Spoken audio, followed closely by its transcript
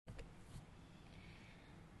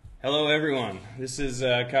Hello, everyone. This is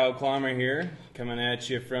Kyle Clommer here, coming at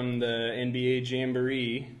you from the NBA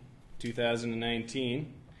Jamboree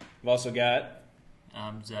 2019. We've also got...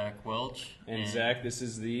 I'm Zach Welch. And Zach, this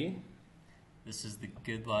is the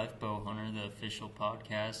Good Life Bowhunter, the official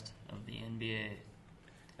podcast of the NBA.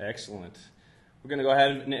 Excellent. We're going to go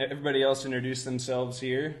ahead and everybody else introduce themselves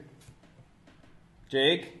here.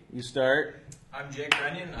 Jake, you start. I'm Jake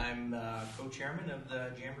Runyan. I'm co-chairman of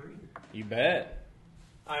the Jamboree. You bet.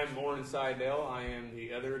 I'm Orrin Seidel. I am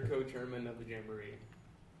the other co-chairman of the Jamboree.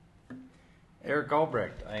 Eric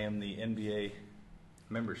Albrecht. I am the NBA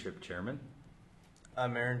membership chairman.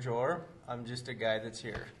 I'm Jore. I'm just a guy that's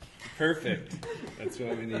here. Perfect. That's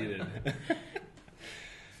what we needed.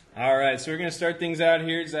 All right, so we're going to start things out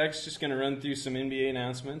here. Zach's just going to run through some NBA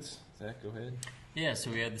announcements. Zach, go ahead. Yeah, so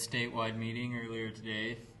we had the statewide meeting earlier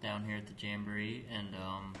today down here at the Jamboree, and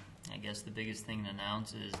I guess the biggest thing to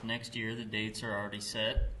announce is next year the dates are already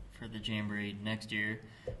set for the Jamboree next year,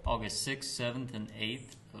 August 6th, 7th, and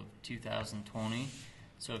 8th of 2020.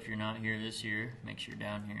 So if you're not here this year, make sure you're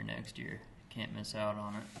down here next year. Can't miss out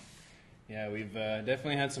on it. Yeah, we've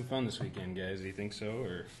definitely had some fun this weekend, guys. Do you think so?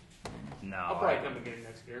 Or No. I'll probably come again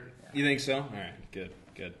next year. You think so? All right, good.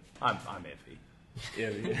 I'm iffy.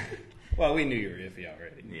 Yeah. Well, we knew you were iffy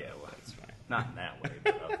already. Yeah, well, that's fine. Not in that way,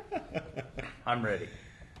 but I'm ready.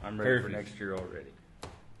 I'm ready Perfect. for next year already.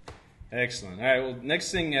 Excellent. All right, well,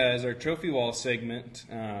 next thing is our trophy wall segment.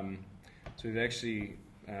 So we've actually,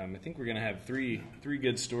 I think we're going to have three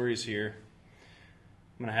good stories here.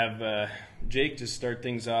 I'm going to have Jake just start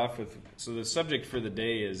things off with, so the subject for the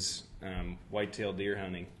day is whitetail deer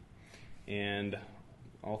hunting. And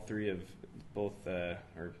all three of both,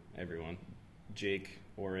 or everyone, Jake,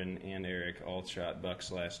 Orrin, and Eric all shot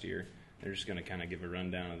bucks last year. They're just going to kind of give a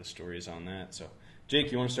rundown of the stories on that. So,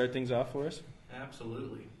 Jake, you want to start things off for us?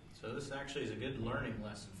 Absolutely. So this actually is a good learning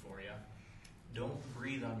lesson for you. Don't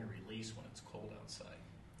breathe on your release when it's cold outside.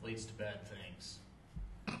 Leads to bad things.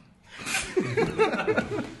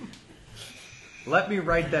 Let me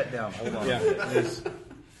write that down. Hold on. Yeah, please.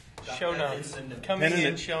 Show notes. Coming Pen and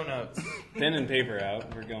in show notes. Pen and paper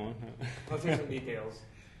out. We're going. Let's hear some details.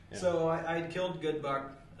 Yeah. So I killed a good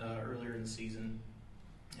buck earlier in the season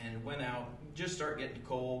and went out, just started getting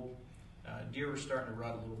cold. Deer were starting to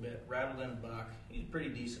rut a little bit. Rattled in a buck. He's a pretty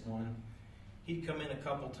decent one. He'd come in a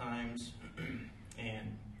couple times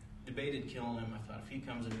and debated killing him. I thought if he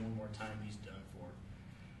comes in one more time, he's done for.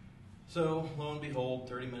 So lo and behold,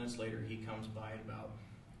 30 minutes later, he comes by at about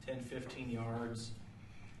 10, 15 yards.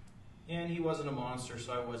 And he wasn't a monster,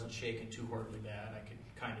 so I wasn't shaking too horribly bad. I could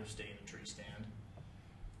kind of stay in a tree stand.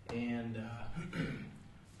 And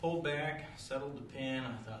pulled back, settled the pin.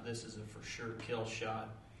 I thought this is a for sure kill shot.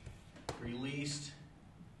 Released,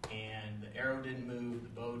 and the arrow didn't move, the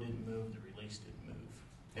bow didn't move, the release didn't move.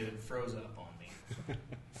 It froze up on me.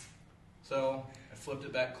 So I flipped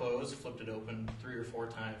it back closed, flipped it open 3 or 4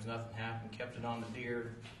 times, nothing happened, kept it on the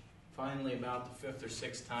deer. Finally, about the 5th or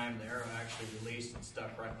 6th time, the arrow actually released and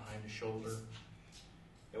stuck right behind the shoulder.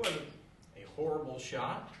 It wasn't a horrible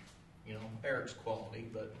shot, you know, Eric's quality,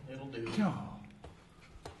 but it'll do.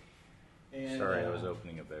 And, Sorry, I was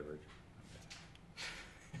opening a beverage.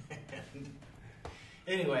 and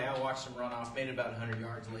anyway, I watched him run off, made it about 100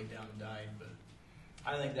 yards, laid down and died, but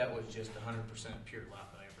I think that was just 100% pure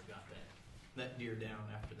luck I ever got that deer down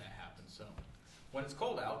after that happened. So when it's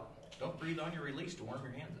cold out, don't breathe on your release to warm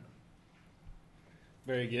your hands up.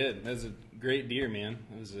 Very good. That was a great deer, man.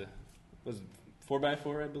 It was it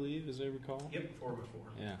 4x4, I believe, as I recall? Yep, 4x4.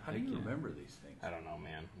 Yeah. How do you remember these things? I don't know,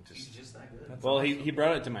 man. He's just that good. Well, he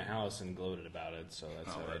brought it to my house and gloated about it, so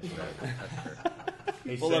that's how I did it. That's fair.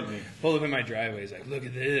 He Pulled sent up, me. pulled up in my driveway. He's like, "Look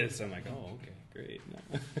at this." I'm like, "Oh, okay, great."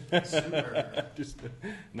 No. Super.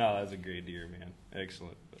 No, that's a great deer, man.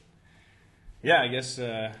 Excellent. But, yeah, I guess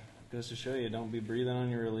goes to show you, don't be breathing on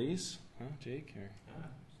your release, huh, Jake? Or...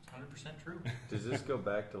 100% true. Does this go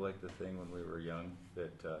back to like the thing when we were young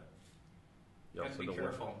that You have to be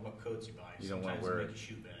careful on what coats you buy. You don't want Sometimes to wear they it. make you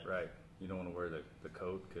shoot bad. Right. You don't want to wear the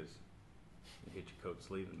coat because you hit your coat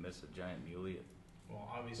sleeve and miss a giant muley. Well,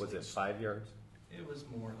 obviously, Was it 5 yards? it was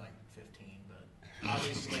more like 15, but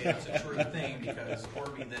obviously that's a true thing because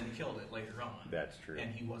Orby then killed it later on. That's true.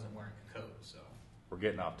 And he wasn't wearing a coat, so. We're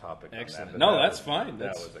getting off topic. Excellent. On that, No, but that's fine. That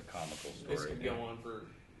That's- was a comical This story. could go on for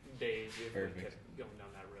days if we Perfect. kept going down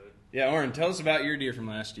that road. Yeah, Orrin, tell us about your deer from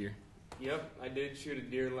last year. Yep, I did shoot a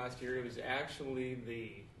deer last year. It was actually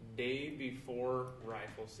the day before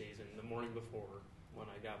rifle season, the morning before when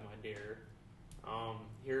I got my deer.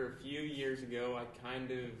 Here a few years ago, I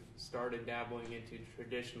kind of started dabbling into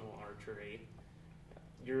traditional archery.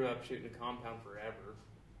 Grew up shooting a compound forever,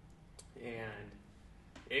 and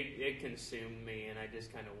it it consumed me, and I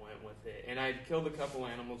just kind of went with it. And I killed a couple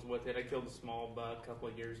animals with it. I killed a small buck a couple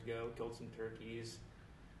of years ago, killed some turkeys.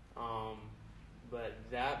 But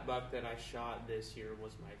that buck that I shot this year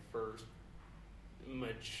was my first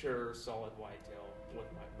mature solid whitetail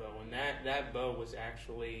with my bow. And that bow was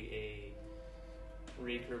actually a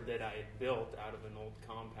recurve that I had built out of an old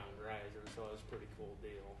compound riser, so it was a pretty cool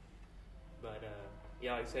deal. But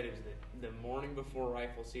yeah, like I said, it was the morning before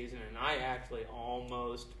rifle season, and I actually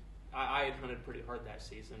I had hunted pretty hard that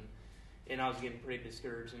season, and I was getting pretty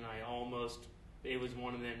discouraged, and it was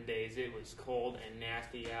one of them days, it was cold and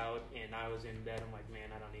nasty out, and I was in bed, I'm like, man,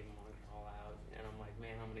 I don't even want to crawl out, and I'm like,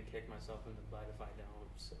 man, I'm going to kick myself in the butt if I don't,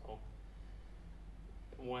 so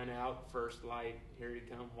went out, first light, here he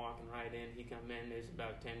come, walking right in, he come in, it was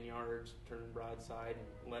about 10 yards, turned broadside,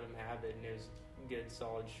 and let him have it, and it was a good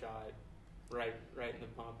solid shot, right in the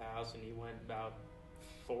pump house, and he went about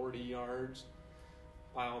 40 yards,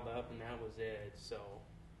 piled up, and that was it, so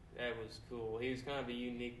that was cool. He was kind of a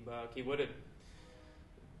unique buck. He would have,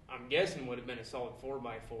 I'm guessing, would have been a solid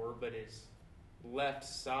 4x4, but his left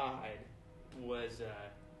side was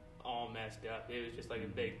all messed up. It was just like a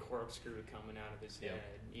big corkscrew coming out of his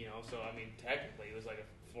head, you know. So I mean, technically, it was like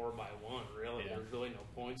a 4x1. Really, there was really no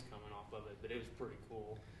points coming off of it, but it was pretty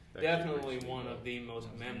cool. Definitely one of the most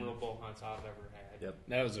memorable hunts I've ever had. Yep,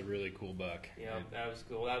 that was a really cool buck. Yeah, that was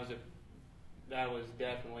cool. That was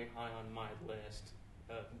definitely high on my list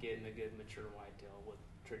of getting a good mature whitetail with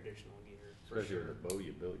traditional gear. Especially with a bow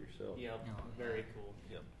you built yourself. Yep, very cool.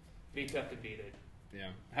 Yep, be tough to beat it.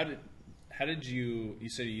 Yeah. How did you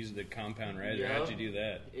said you used the compound riser? How'd you do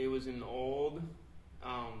that? It was an old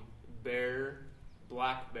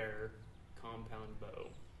black bear compound bow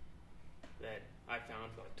that I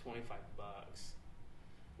found for like $25.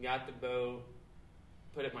 Got the bow,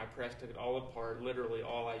 put it in my press, took it all apart. Literally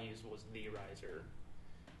all I used was the riser.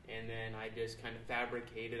 And then I just kind of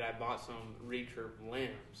fabricated. I bought some recurve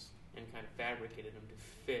limbs and kind of fabricated them to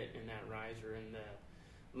fit in that riser, and the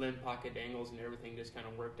limb pocket angles and everything just kind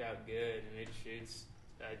of worked out good. And it shoots,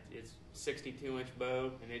 it's 62-inch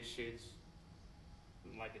bow, and it shoots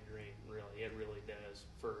like a dream, really. It really does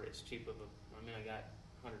for as cheap of I got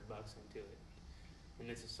 $100 into it, and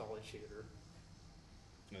it's a solid shooter.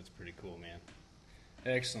 That's pretty cool, man.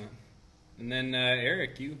 Excellent. And then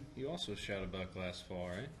Eric, you also shot a buck last fall,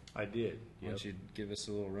 right? I did. Why don't you give us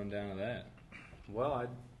a little rundown of that? Well,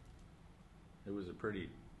 it was a pretty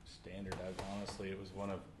standard.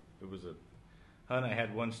 It was a hunt. I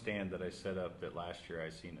had one stand that I set up that last year I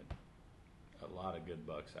seen a lot of good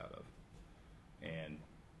bucks out of, and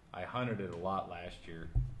I hunted it a lot last year,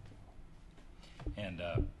 and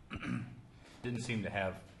didn't seem to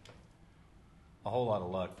have a whole lot of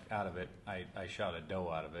luck out of it. I shot a doe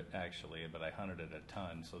out of it, actually, but I hunted it a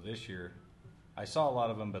ton. So this year, I saw a lot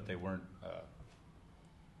of them, but they weren't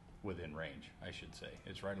within range, I should say.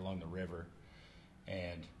 It's right along the river,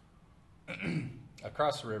 and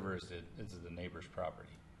across the river is the neighbor's property.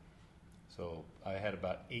 So I had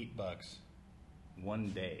about 8 bucks one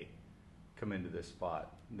day come into this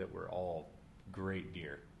spot that were all great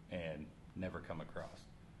deer and never come across.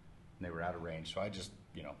 And they were out of range, so I just,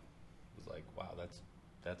 was like, wow,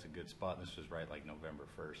 that's a good spot. And this was right like November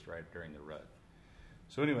 1st, right during the rut.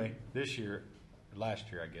 So anyway,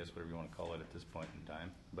 last year, I guess, whatever you want to call it at this point in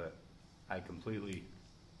time, but I completely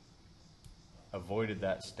avoided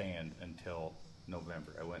that stand until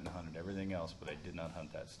November. I went and hunted everything else, but I did not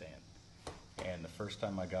hunt that stand. And the first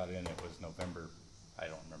time I got in, it was November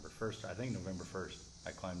 1st.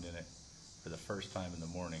 I climbed in it for the first time in the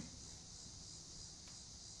morning.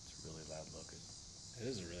 It's a really loud locust. It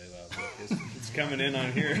is a really loud locust. It's coming in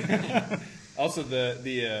on here. Also,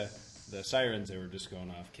 the sirens that were just going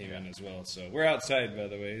off came in as well. So we're outside, by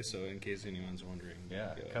the way, so in case anyone's wondering.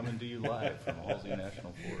 Yeah, coming to you live from Halsey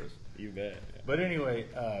National Forest. You bet. Yeah. But anyway,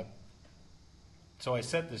 so I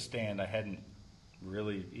set the stand. I hadn't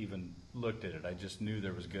really even looked at it. I just knew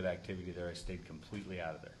there was good activity there. I stayed completely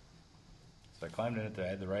out of there. So I climbed in it. I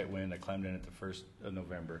had the right wind. I climbed in at the 1st of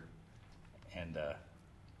November and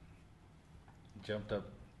jumped up.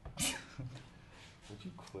 Would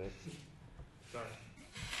you quit? Sorry.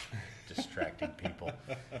 Distracting people.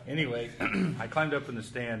 Anyway, I climbed up in the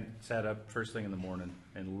stand, sat up first thing in the morning,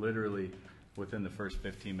 and literally within the first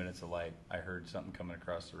 15 minutes of light, I heard something coming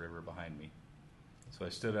across the river behind me. So I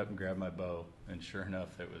stood up and grabbed my bow, and sure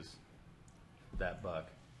enough, it was that buck.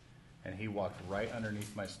 And he walked right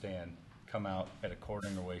underneath my stand, come out at a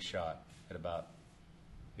quartering away shot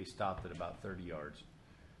he stopped at about 30 yards.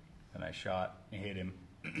 And I shot and hit him,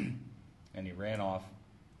 and he ran off,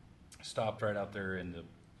 stopped right out there in the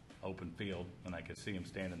open field, and I could see him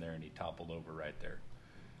standing there, and he toppled over right there.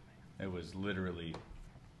 It was literally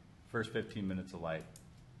first 15 minutes of light.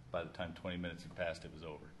 By the time 20 minutes had passed, it was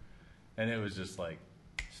over. And it was just like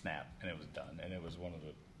snap, and it was done. And it was one of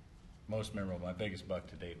the most memorable, my biggest buck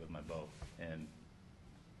to date with my bow. And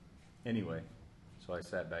anyway, so I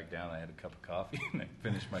sat back down, I had a cup of coffee, and I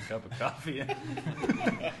finished my cup of coffee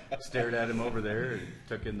and stared at him over there and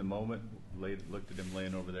took in the moment, looked at him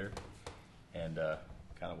laying over there, and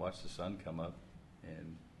kind of watched the sun come up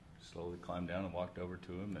and slowly climbed down and walked over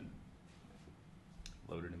to him and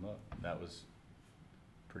loaded him up. That was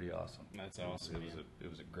pretty awesome. That's awesome. It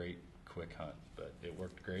was a great, quick hunt, but it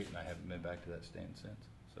worked great, and I haven't been back to that stand since.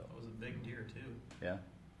 So That was a big deer too. yeah,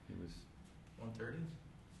 he was 130.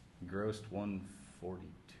 grossed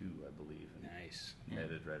 142, I believe, and Nice.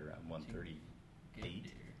 netted right around 138. Good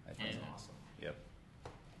deer. I think. Yeah. Awesome. Yep.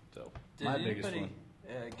 So Did my biggest anybody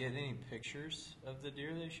one get any pictures of the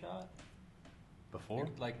deer they shot? before.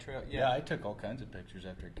 Like trail? Yeah, I took all kinds of pictures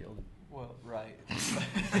after I killed him. Well, right.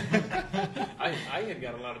 I had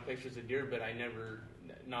got a lot of pictures of deer, but I never,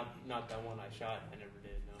 not that one I shot. I never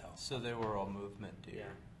did. No. So they were all movement deer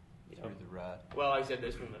Yeah. through the rut. Well, like I said,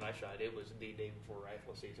 this one that I shot, it was the day before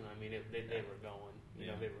rifle season. I mean, they were going. You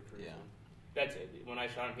know, they were cruising. Yeah. That's it. When I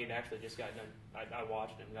shot him, he'd actually just got done. I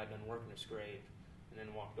watched him, got done working a scrape, and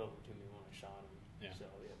then walked over to me when I shot him. Yeah. So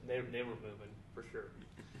yeah, they were moving for sure.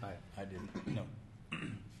 I didn't. No.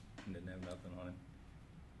 Didn't have nothing on him.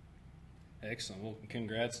 Excellent. Well,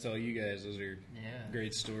 congrats to all you guys. Those are Yeah.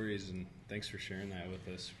 great stories, and thanks for sharing that with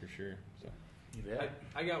us for sure. So, Yeah.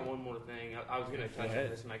 I got one more thing. I was going to touch on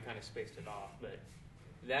ahead. this, and I kind of spaced it off. But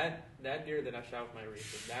that deer that I shot with my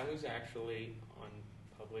Reaper, that was actually on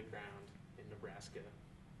public ground in Nebraska,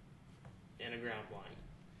 in a ground blind.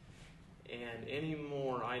 And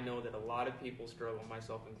anymore, I know that a lot of people struggle,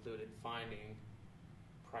 myself included, finding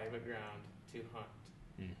private ground to hunt.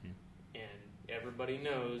 mm-hmm. And everybody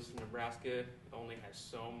knows Nebraska only has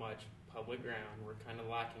so much public ground. We're kind of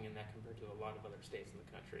lacking in that compared to a lot of other states in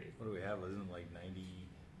the country. What do we have? Isn't it like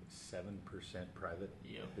 97% private?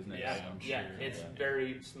 Yep. Isn't it? Yeah, I'm yeah, sure. it's Yeah.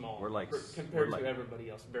 very small. We're like- compared we're like to everybody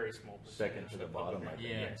else, very small second percentage to the of public bottom, I ground. think.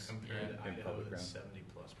 Yeah. Yes, Compared to In Idaho, public it's ground.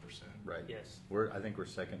 70+%. Right. yes, I think we're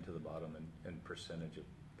second to the bottom in percentage of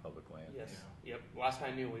public land. yes, Yeah. yep. Last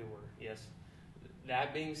I knew, we were. Yes.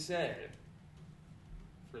 That being said,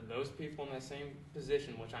 for those people in that same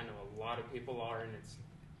position, which I know a lot of people are, and it's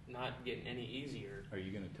not getting any easier. Are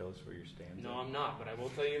you going to tell us where your stands No, are? I'm not, but I will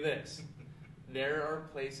tell you this. There are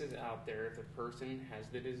places out there, if a person has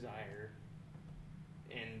the desire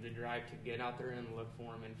and the drive to get out there and look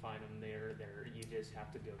for them and find them, they're there. You just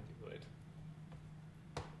have to go do it.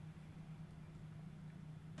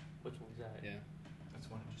 Which one's that? Yeah. That's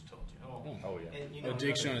one I just told you. Oh, yeah. And you Oh, know,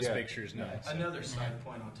 Jake's showing us Yeah. pictures now. Nice. another side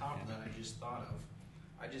point on top of that I just thought of.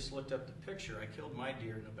 I just looked up the picture. I killed my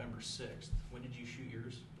deer November 6th. When did you shoot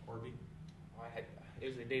yours, Orby? It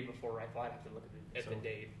was the day before rifle. I'd have to look at the So-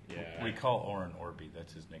 date. Yeah. We call Orrin Orby.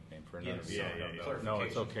 That's his nickname for another. Yes. Yeah, song. yeah, No, yeah. No,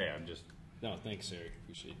 it's Clarification. okay. I'm just No, thanks, Eric.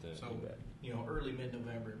 Appreciate that. So, early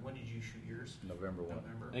mid-November. When did you shoot yours? November 1.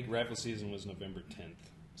 November. I think rifle season was November 10th.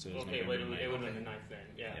 So it was Okay, November it would 9th. have been the 9th then.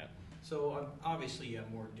 Yeah. Yeah. So obviously you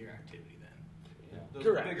have more deer activity then. Yeah. Those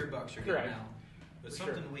Correct. bigger bucks are Correct. getting out. But For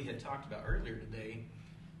something sure. we had talked about earlier today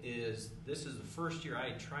is this is the first year I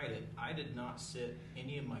had tried it. I did not sit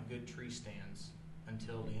any of my good tree stands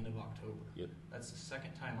until the end of October. Yep. That's the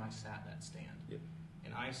second time I sat that stand. Yep.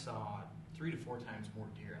 And I saw 3 to 4 times more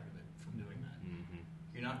deer out of it from doing that. Mm-hmm.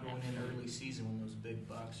 You're not going in early season when those big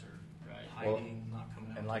bucks are Right. hiding, not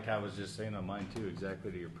coming out. And like I was just saying on mine too,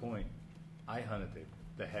 exactly to your point, I hunted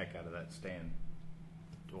the heck out of that stand.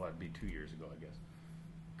 Well, it'd be 2 years ago, I guess.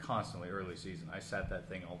 Constantly early season. I sat that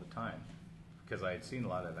thing all the time because I had seen a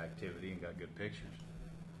lot of activity and got good pictures.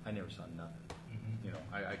 I never saw nothing. Mhm. You know,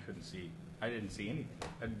 I couldn't see. I didn't see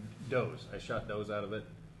anything. Does. I shot does out of it,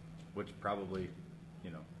 which probably,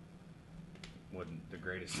 wasn't the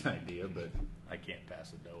greatest idea, but I can't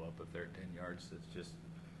pass a doe up if they're at 10 yards. It's just,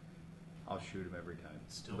 I'll shoot them every time.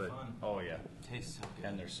 Still But- fun. Oh, yeah. Tastes so good.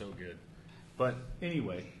 And they're so good. But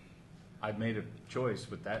anyway, I made a choice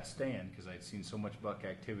with that stand because I'd seen so much buck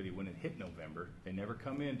activity when it hit November. They never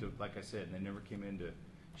come into, like I said, they never came into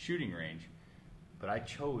shooting range. But I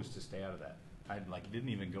chose to stay out of that. I didn't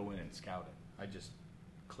even go in and scout it. I just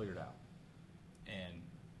cleared out. And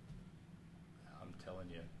I'm telling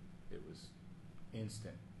you, it was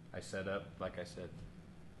instant. I set up, like I said,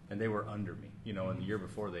 and they were under me. And the year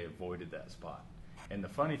before they avoided that spot. And the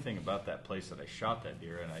funny thing about that place that I shot that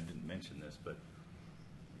deer, and I didn't mention this, but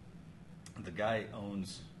the guy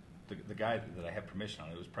owns, the guy that I have permission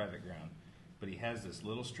on, it was private ground, but he has this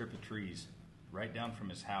little strip of trees right down from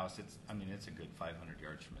his house. It's a good 500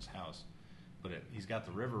 yards from his house, but he's got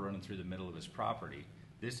the river running through the middle of his property.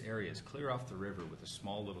 This area is clear off the river with a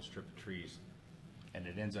small little strip of trees, and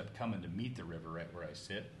it ends up coming to meet the river right where I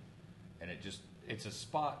sit, and it's a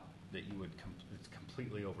spot that it's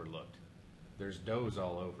completely overlooked. There's does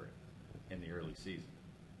all over it in the early season,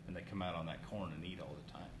 and they come out on that corn and eat all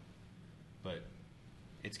the time. But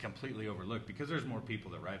it's completely overlooked because there's more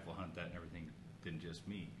people that rifle hunt that and everything than just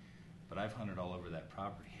me. But I've hunted all over that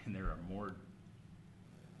property, and there are more.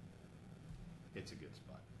 It's a good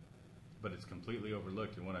spot, but it's completely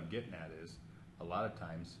overlooked. And what I'm getting at is, a lot of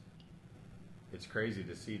times, it's crazy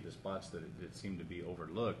to see the spots that seem to be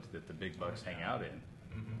overlooked that the big bucks hang out in,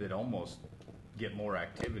 that almost get more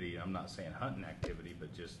activity. I'm not saying hunting activity,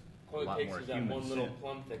 but just a lot more All it takes is that human one little scent.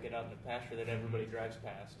 plum thicket out in the pasture that everybody drives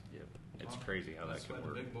past. Yep. It's crazy how that That's can why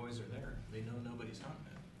work. the big boys are there. They know nobody's hunting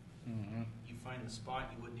it. Mm-hmm. You find the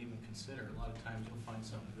spot you wouldn't even consider. A lot of times you'll find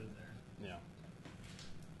something good there. Yeah.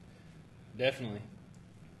 Definitely.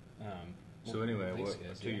 So anyway, thanks,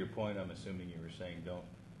 guys. to your point, I'm assuming you were saying don't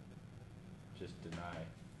just deny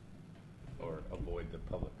or avoid the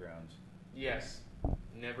public grounds. Yes,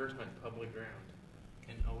 never hunt public ground.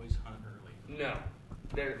 And always hunt early. No,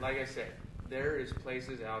 like I said, there is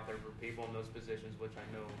places out there for people in those positions, which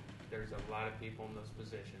I know there's a lot of people in those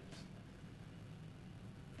positions.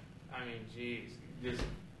 I mean, geez,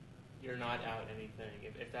 you're not out anything.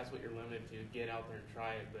 If that's what you're limited to, get out there and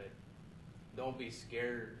try it, but don't be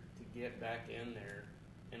scared to get back in there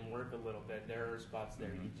and work a little bit. There are spots there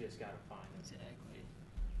you just got to find. Exactly.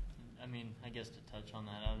 I mean, I guess to touch on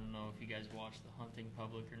that, I don't know if you guys watch the hunting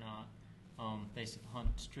public or not. They hunt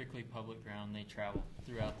strictly public ground. They travel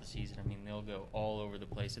throughout the season. I mean, they'll go all over the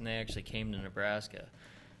place, and they actually came to Nebraska.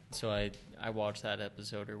 So I watched that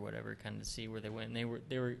episode or whatever, kind of to see where they went. And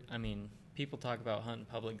they were. I mean, people talk about hunting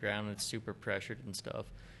public ground, and it's super pressured and stuff.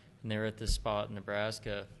 And they were at this spot in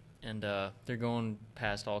Nebraska, and they're going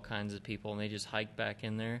past all kinds of people, and they just hiked back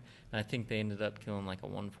in there. And I think they ended up killing like a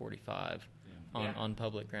 145 on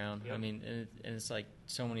public ground. Yep. I mean, and it's like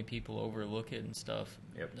so many people overlook it and stuff.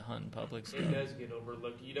 Yep. The hunting public stuff. It does get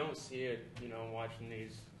overlooked. You don't see it, watching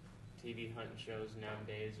these TV hunting shows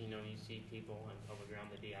nowadays. You see people on public ground,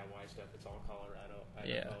 the DIY stuff. It's all Colorado,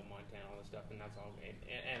 Idaho, Montana, all this stuff, and that's all.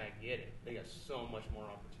 And I get it. They got so much more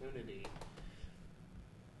opportunity.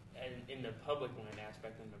 And in the public land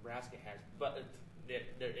aspect that Nebraska has, but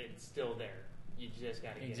it's still there. You just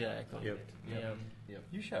got to get out and find it. Yep.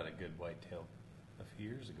 You shot a good whitetail a few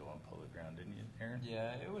years ago on public ground, didn't you, Aaron?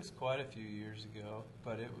 Yeah, it was quite a few years ago,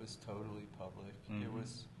 but it was totally public. Mm-hmm. It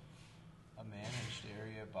was a managed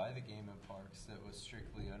area by the Game and Parks that was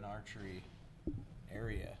strictly an archery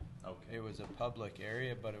area. Okay. It was a public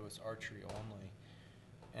area, but it was archery only.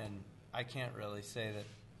 And I can't really say that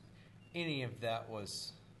any of that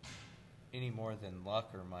was any more than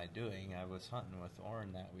luck or my doing. I was hunting with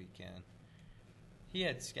Orrin that weekend. He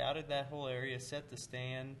had scouted that whole area, set the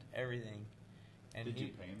stand, everything. And Did you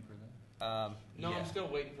pay him for that? No, yeah. I'm still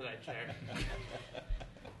waiting for that check.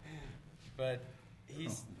 But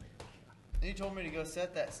he told me to go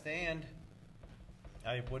set that stand.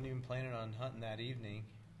 I wasn't even planning on hunting that evening.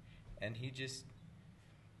 And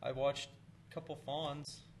I watched a couple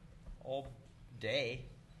fawns all day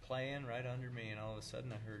playing right under me, and all of a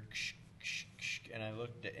sudden I heard ksh, ksh, ksh, and I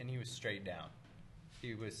looked and he was straight down.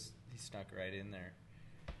 He snuck right in there.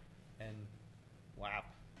 And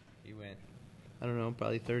whap, he went, I don't know,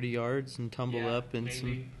 probably 30 yards and tumbled Yeah, up and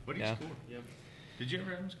maybe. What did you score? Yep. Did you ever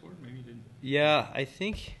have him scored? Maybe you didn't. Yeah, I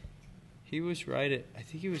think he was right at, I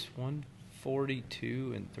think he was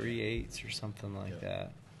 142 and 3/8 or something like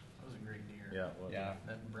that. That was a great deer. Yeah, well, Yeah.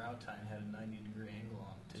 That brow tine had a 90-degree angle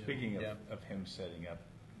on it, too. Speaking Yeah. of him setting up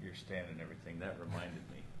your stand and everything, that reminded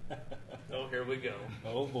me. Oh, here we go.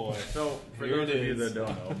 Oh boy. So, for Here those it of you is. that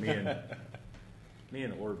don't know, me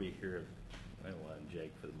and Orby here, and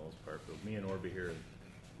Jake for the most part, but me and Orby here,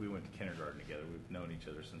 we went to kindergarten together. We've known each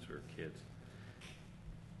other since we were kids.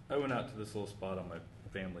 I went out to this little spot on my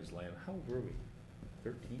family's land. How old were we?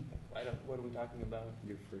 13? What are we talking about?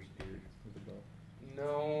 Your first deer was about?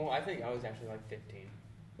 No, I think I was actually like 15.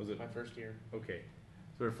 Was it? My first year. Okay.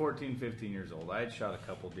 So we're 14, 15 years old. I had shot a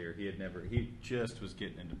couple deer. He just was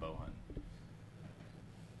getting into bow hunting. In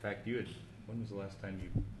fact, when was the last time you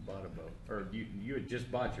bought a bow? Or you had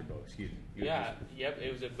just bought your bow, excuse me. Yep.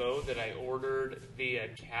 It was a bow that I ordered via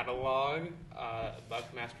catalog,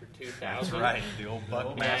 Buckmaster 2000. That's right, the old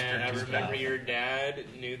Buckmaster. And I 2000. remember your dad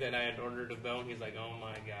knew that I had ordered a bow, and he's like, "Oh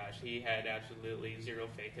my gosh," he had absolutely zero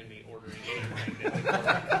faith in me ordering anything.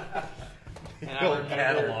 And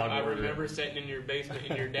I remember sitting in your basement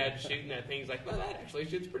and your dad shooting that thing. He's like, "Well, that actually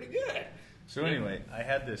shoots pretty good." So anyway, I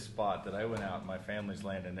had this spot that I went out in my family's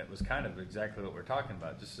land, and it was kind of exactly what we're talking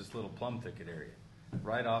about, just this little plum thicket area.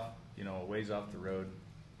 Right off, a ways off the road.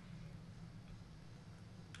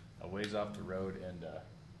 And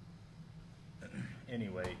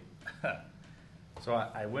anyway, so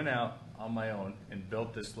I went out on my own and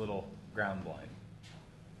built this little ground blind.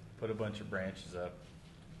 Put a bunch of branches up.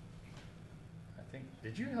 I think,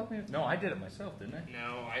 did you help me? No, I did it myself, didn't I?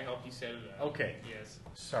 No, I helped you set it up. Okay. Yes.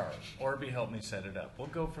 Sorry. Orby helped me set it up. We'll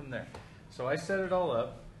go from there. So I set it all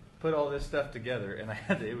up, put all this stuff together,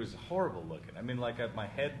 and it was horrible looking. I mean, like my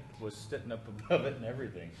head was sitting up above it and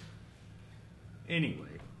everything.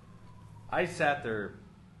 Anyway, I sat there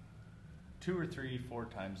 2 or 3, 4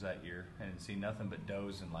 times that year and see nothing but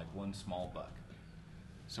does and like one small buck.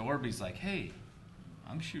 So Orby's like, hey,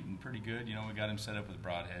 I'm shooting pretty good. We got him set up with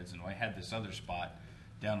broadheads, and I had this other spot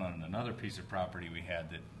down on another piece of property we had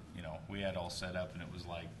that, we had all set up, and it was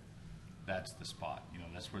like, that's the spot.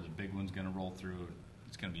 That's where the big one's going to roll through.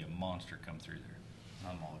 It's going to be a monster come through there.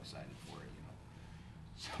 I'm all excited for it,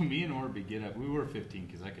 So me and Orby get up. We were 15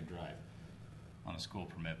 because I could drive on a school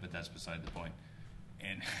permit, but that's beside the point.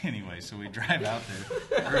 And anyway, so we drive out there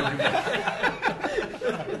early.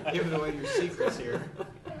 Giving away your secrets here.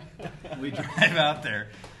 We drive out there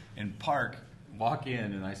and park, walk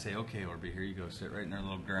in, and I say, okay, Orby, here you go. Sit right in our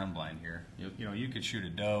little ground blind here. You could shoot a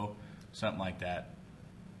doe, something like that.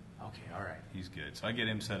 Okay, all right, he's good. So I get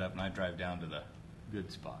him set up, and I drive down to the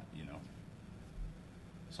good spot,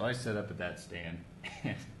 So I set up at that stand.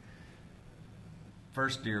 And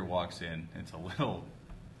first deer walks in. It's a little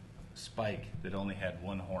spike that only had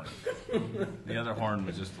one horn. The other horn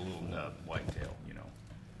was just a little nub, whitetail,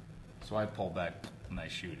 So I pull back, and I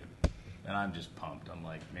shoot him. And I'm just pumped. I'm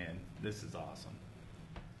like, man, this is awesome.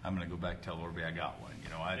 I'm going to go back and tell Orby I got one.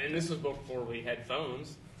 And this was before we had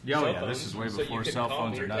phones. Yeah, this is way before cell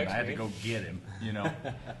phones or nothing. I had to go get him,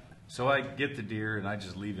 So I get the deer, and I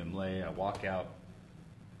just leave him lay. I walk out,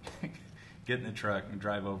 get in the truck, and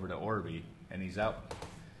drive over to Orby. And he's out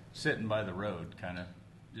sitting by the road, kind of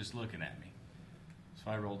just looking at me. So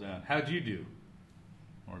I roll down. How'd you do?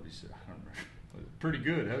 Orby said, I don't remember. Pretty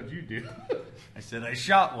good. How'd you do? I said, I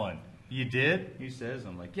shot one. You did? He says.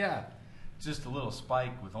 I'm like, yeah. It's just a little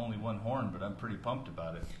spike with only one horn, but I'm pretty pumped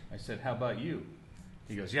about it. I said, how about you?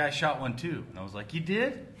 He goes, yeah, I shot one too. And I was like, you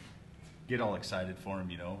did? Get all excited for him,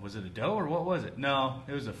 Was it a doe or what was it? No,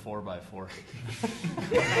 it was a 4x4.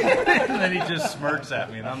 And then he just smirks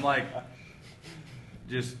at me, and I'm like,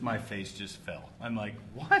 my face just fell. I'm like,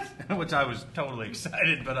 what? Which I was totally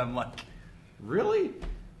excited, but I'm like, really?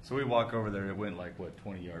 So we walk over there, and it went like,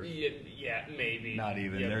 20 yards? Yeah, maybe. Not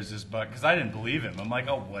even. Yep. There's this buck, because I didn't believe him. I'm like,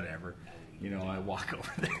 oh, whatever. I walk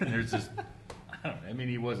over there, and there's this,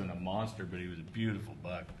 he wasn't a monster, but he was a beautiful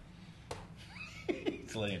buck.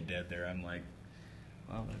 He's laying dead there. I'm like,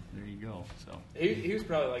 well, there you go. So he was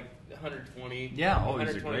probably like 120. Yeah, he's a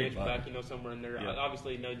 120 great inch buck. buck, somewhere in there. Yeah.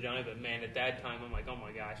 Obviously, no Johnny, but man, at that time, I'm like, oh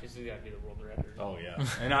my gosh, this has got to be the world record. Oh yeah.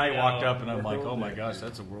 And I walked up, and I'm like, oh my gosh,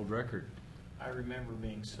 that's a world record. I remember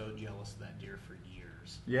being so jealous of that deer for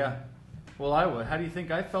years. Yeah. Well, I would. How do you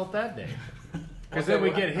think I felt that day? Because then we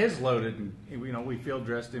get his loaded, and we field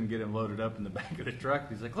dressed him, get him loaded up in the back of the truck.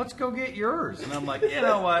 He's like, let's go get yours. And I'm like, you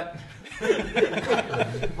know what?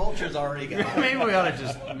 Vulture's already got it. Maybe we ought to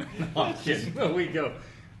just, no, I'm kidding. But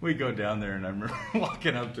we go down there, and I'm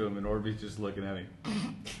walking up to him, and Orby's just looking at me.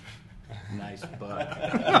 Nice buck.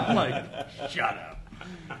 I'm like, shut up.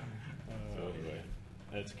 So anyway,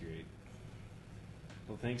 that's great.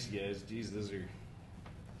 Well, thanks, you guys. Geez, those are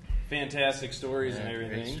fantastic stories and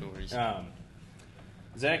everything. Great stories.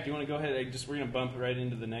 Zach, do you want to go ahead? We're going to bump right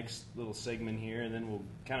into the next little segment here, and then we'll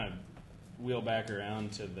kind of wheel back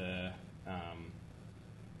around to the,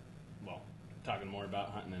 talking more about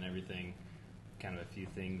hunting and everything. Kind of a few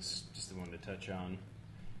things just I wanted to touch on.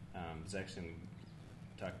 Zach's going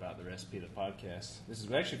to talk about the recipe of the podcast. This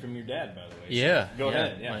is actually from your dad, by the way. Yeah. So go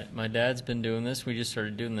ahead. Yeah. My dad's been doing this. We just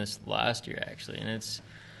started doing this last year, actually, and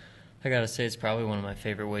I got to say, it's probably one of my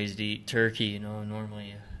favorite ways to eat turkey.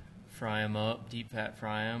 Normally fry them up, deep fat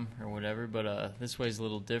fry them or whatever, but this way's a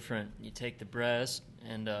little different. You take the breast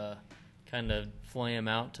and kind of flay them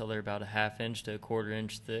out till they're about a 1/2 inch to a 1/4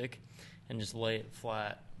 inch thick and just lay it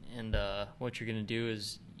flat. And what you're going to do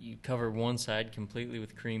is you cover one side completely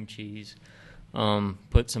with cream cheese,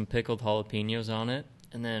 put some pickled jalapenos on it,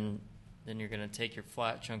 and then you're going to take your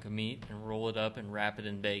flat chunk of meat and roll it up and wrap it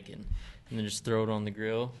in bacon, and then just throw it on the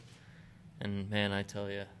grill. And, man, I tell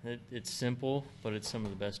you, it's simple, but it's some of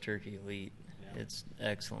the best turkey you'll eat. Yeah. It's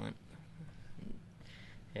excellent.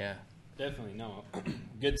 Yeah. Definitely, no.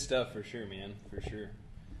 Good stuff for sure, man, for sure.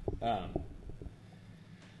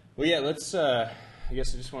 Well, yeah, let's, I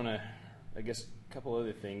guess I just want to, a couple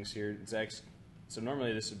other things here. Zach's, so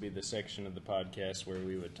normally this would be the section of the podcast where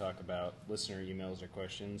we would talk about listener emails or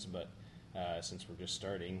questions, but since we're just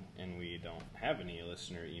starting and we don't have any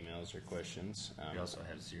listener emails or questions. We also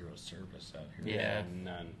have zero service out here. Yeah.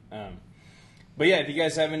 None. But yeah, if you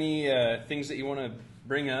guys have any things that you want to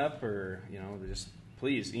bring up, or just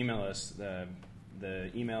please email us. The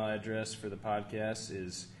email address for the podcast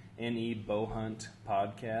is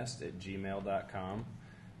nebowhuntpodcast@gmail.com.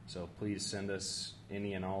 So please send us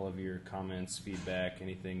any and all of your comments, feedback,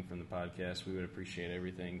 anything from the podcast. We would appreciate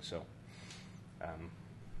everything. So,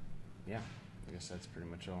 yeah, I guess that's pretty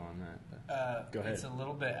much all on that. But go ahead. It's a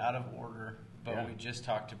little bit out of order, but we just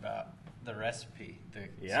talked about the recipe,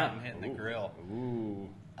 something hitting the grill. Ooh.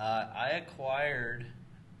 I acquired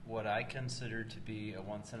what I consider to be a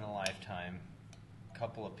once-in-a-lifetime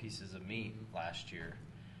couple of pieces of meat last year.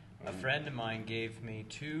 A friend of mine gave me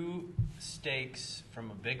 2 steaks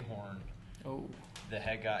from a bighorn that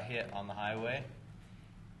had got hit on the highway,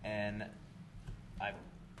 and I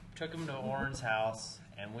took them to Orrin's house,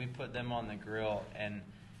 and we put them on the grill, and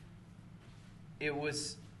it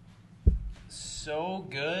was so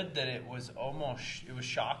good that it was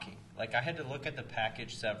shocking. Like, I had to look at the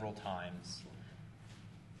package several times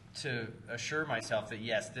to assure myself that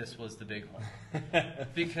yes, this was the bighorn,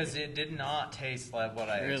 because it did not taste like what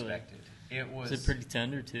I expected. Was it pretty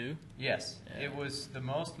tender too? Yes, Yeah. It was the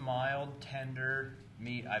most mild, tender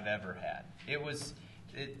meat I've ever had. They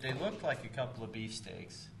looked like a couple of beef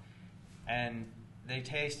steaks, and they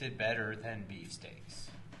tasted better than beef steaks.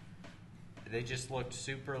 They just looked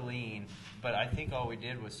super lean, but I think all we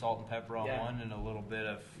did was salt and pepper on one and a little bit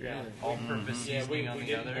of all-purpose seasoning on we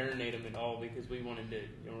the other. didn't marinate them at all because we wanted to,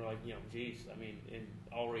 we're like, geez, I mean, in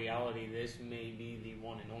all reality, this may be the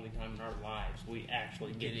one and only time in our lives we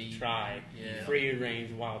actually get to try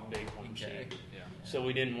free-range wild bighorn steak. Yeah. So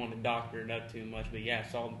we didn't want to doctor it up too much, but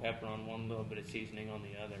salt and pepper on one, little bit of seasoning on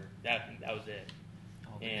the other. That was it.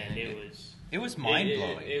 And it was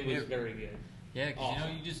mind-blowing. It was very good. Yeah, because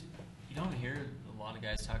awesome. you don't hear a lot of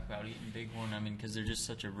guys talk about eating bighorn. I mean, because they're just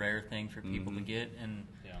such a rare thing for people to get, and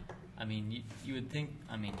I mean, you would think,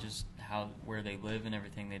 I mean, just where they live and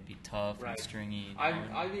everything, they'd be tough and stringy.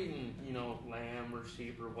 I've eaten, lamb or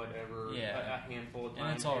sheep or whatever, a handful of times.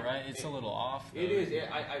 And it's all right. It's a little off, though. It is.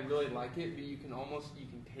 I really like it, but you can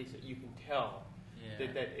taste it. You can tell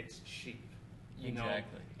that it's sheep.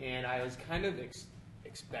 Exactly. And I was kind of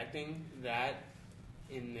expecting that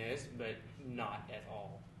in this, but not at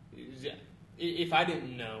all. If I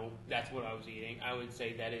didn't know that's what I was eating, I would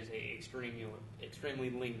say that is a extremely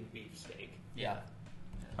lean beef steak. Yeah.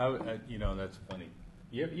 That's funny.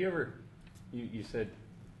 You said,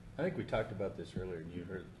 I think we talked about this earlier, and you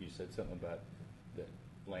said something about that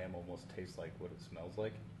lamb almost tastes like what it smells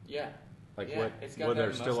like. Yeah. Like what? It's got when that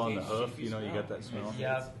they're still on the musky, hoof, sheepy you smell. got that smell.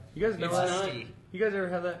 Yeah. You guys know It's that? nasty. You guys ever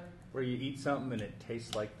have that where you eat something and it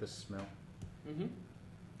tastes like the smell? Mm-hmm.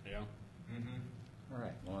 Yeah. All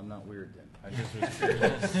right. Well, I'm not weird then. I just was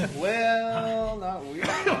curious. Well, not weird.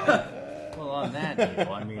 Well, on that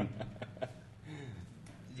deal, I mean.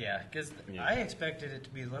 Yeah, because I expected it to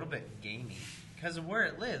be a little bit gamey because of where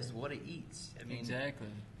it lives, what it eats. I mean, Exactly.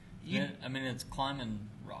 It's climbing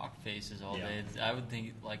rock faces all day. I would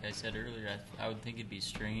think, like I said earlier, I would think it'd be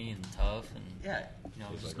stringy and tough, and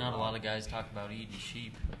just not a lot of guys talk about eating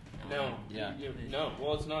sheep. No. No.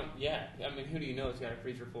 Well, it's not. Yeah. I mean, who do you know? It's got a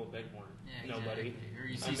freezer full of bighorn. Yeah, Nobody. Exactly. Or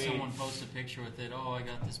you see someone post a picture with it. Oh, I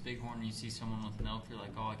got this bighorn. And you see someone with an elk. You're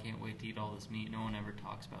like, oh, I can't wait to eat all this meat. No one ever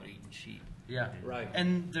talks about eating sheep. Yeah. Right.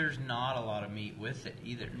 And there's not a lot of meat with it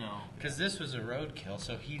either. No. Because this was a roadkill,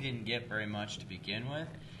 so he didn't get very much to begin with.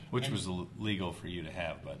 Which was legal for you to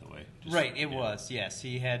have, by the way. It was, yes.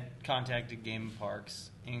 He had contacted Game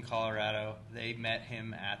Parks in Colorado. They met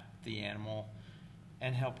him at the animal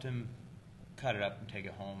and helped him cut it up and take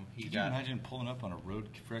it home. Could you imagine pulling up on a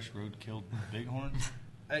fresh road-killed bighorn?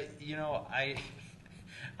 I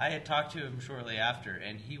had talked to him shortly after,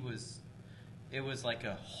 and it was like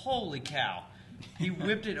a holy cow. He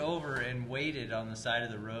whipped it over and waited on the side of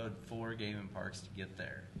the road for Game and Parks to get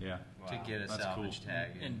there. Yeah. To get a salvage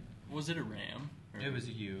tag. And was it a ram? It was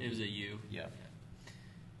a ewe. It was a ewe. Yeah.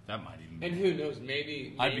 That might even be. And who knows?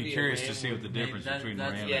 Maybe I'd be curious a ram to see what the difference between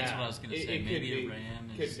that's, ram That's and... what I was going to say. Maybe a ram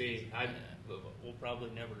is... Could be. We'll probably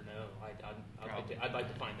never know. I'd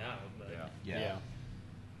like to find out. But. Yeah.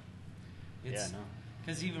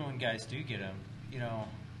 Because even when guys do get them,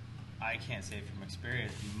 I can't say from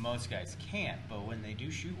experience, most guys can't, but when they do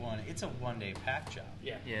shoot one, it's a one-day pack job.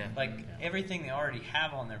 Yeah. Everything they already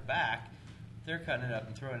have on their back, they're cutting it up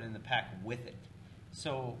and throwing it in the pack with it.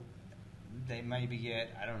 So they maybe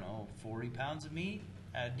get, I don't know, 40 pounds of meat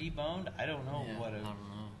deboned. I don't know Yeah, what I a. don't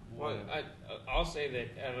know. Well, I'll say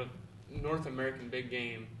that out of North American big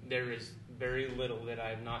game, there is very little that I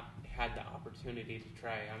have not had the opportunity to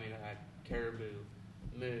try. I mean, I had caribou,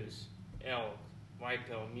 moose, elk,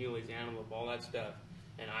 whitetail, muleys, antelope, all that stuff,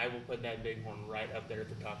 and I will put that bighorn right up there at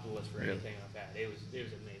the top of the list for Really? anything I've had. It was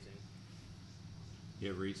amazing. You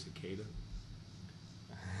ever eat cicada?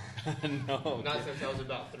 No, Not since I was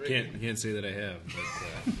about 3. can't say that I have,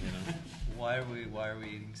 but you know. Why are we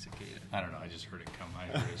eating cicada? I don't know. I just heard it come. I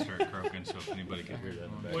heard it start croaking. So if anybody could hear that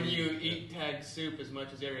in the back. When you eat tagged soup as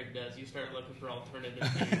much as Eric does, you start looking for alternative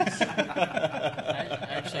foods. I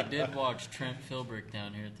actually did watch Trent Philbrick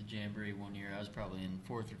down here at the Jamboree one year. I was probably in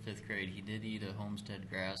 4th or 5th grade. He did eat a homestead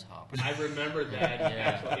grasshopper. I remember that.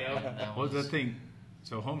 Actually, Yeah, yeah. that What's that thing?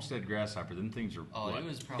 So homestead grasshopper. Them things are Oh, what? it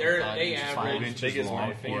was probably They're- 5 they inches average- long. 5 inches Big as long.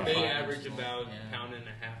 my 4 or finger. They 5. average about Yeah. pound and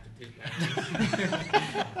a half to 2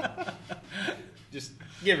 pounds. Just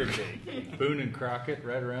give her big. Boone and Crockett,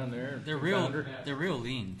 right around there. They're real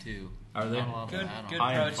lean too. Are they? Not a lot of Good, fat on good them.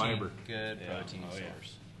 High in protein. fiber. Good Yeah. protein Oh, yeah.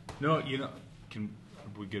 source. No, you know,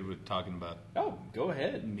 are we good with talking about Oh, go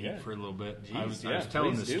ahead. meat Yeah. for a little bit? Jeez, I was yeah,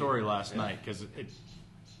 telling please the do. story last Yeah. night because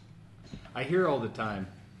I hear all the time.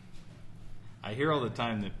 I hear all the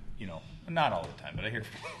time that, you know, not all the time, but I hear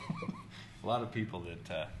a lot of people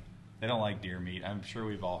that they don't like deer meat. I'm sure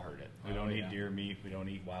we've all heard it. We don't eat deer meat. We don't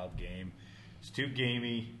eat wild game. It's too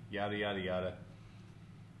gamey. Yada yada yada.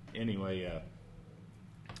 Anyway,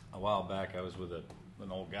 a while back I was with an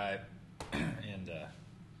old guy, and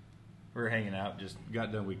we were hanging out. Just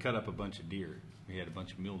got done. We cut up a bunch of deer. We had a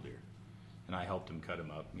bunch of mule deer, and I helped him cut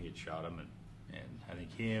them up. He had shot them, and I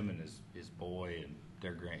think him and his boy and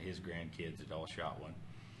his grandkids had all shot one.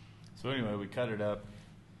 So anyway, we cut it up,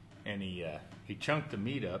 and he chunked the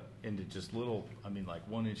meat up into just little, I mean, like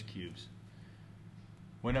 1-inch cubes.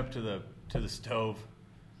 Went up to the stove,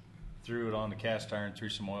 threw it on the cast iron, threw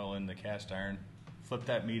some oil in the cast iron, flipped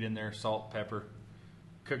that meat in there, salt, pepper,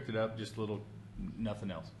 cooked it up, just little, nothing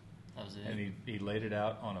else. That was it. And he laid it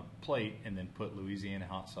out on a plate and then put Louisiana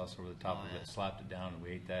hot sauce over the top Oh, of yeah. it, slapped it down, and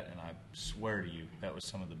we ate that. And I swear to you, that was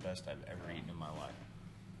some of the best I've ever eaten in my life.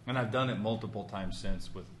 And I've done it multiple times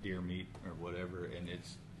since with deer meat or whatever, and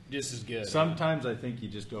it's Just as good. sometimes I think you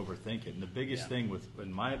just overthink it. And the biggest Yeah. thing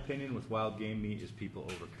in my opinion, with wild game meat is people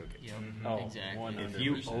overcook it. Yep. Oh, Exactly. 100%. If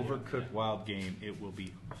you overcook wild game, it will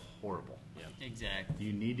be horrible. Exactly.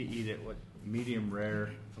 You need to eat it medium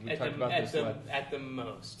rare. We At talked about this. at the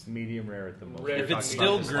most. Medium rare at the most. Rare. If We it's talked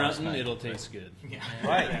still about this last grunting, night. it'll taste good.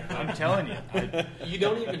 Right, I'm telling you. You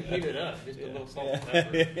don't even heat it up. Just a little salt and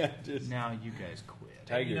pepper. Yeah, just Now you guys quit.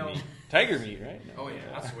 tiger You know- meat. Tiger meat, right? Oh yeah,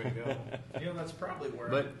 that's the way to go. You know, that's probably where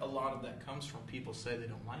But- a lot of that comes from. People say they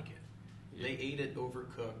don't like it. They ate it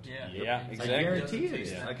overcooked. Yeah. Yeah, I exactly. guarantee Doesn't it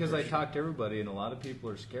taste is. that Because I great. talk to everybody, and a lot of people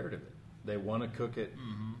are scared of it. They want to cook it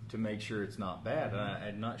to make sure it's not bad. And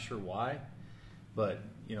I'm not sure why, but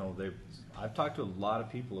you know, I've talked to a lot of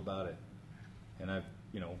people about it, and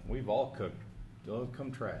we've all cooked. Oh,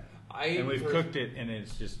 come try it. And we've cooked it, and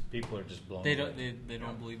it's just people are just blown. They away.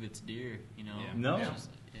 don't believe it's deer. You know. Yeah. No. It's just-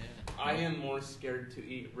 yeah. I am more scared to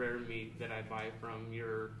eat rare meat that I buy from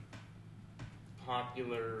your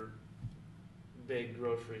popular big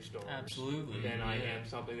grocery stores. Absolutely, Than I yeah. am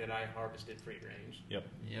something that I harvested free range. Yep.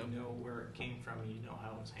 Yep. You know where it came from. You know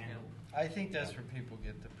how it was handled. I think that's where people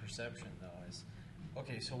get the perception, though, is,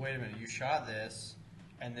 okay, so wait a minute, you shot this,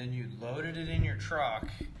 and then you loaded it in your truck,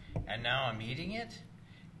 and now I'm eating it?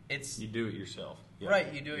 It's, You do it yourself. Yeah.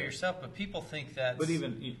 right, you do it Yeah. yourself, but people think that's, But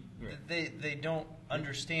even they don't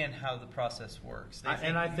understand how the process works. They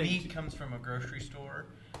and I think- meat comes from a grocery store,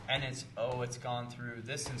 and it's gone through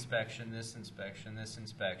this inspection, this inspection, this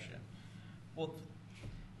inspection. Well,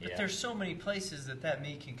 but Yeah. there's so many places that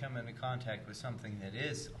meat can come into contact with something that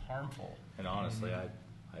is harmful. And honestly, I've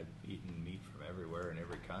eaten meat from everywhere and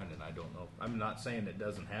every kind, and I don't know. I'm not saying it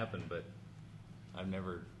doesn't happen, but I've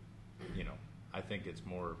never, I think it's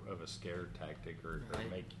more of a scare tactic or Right.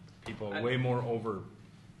 make people way more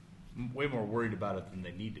worried about it than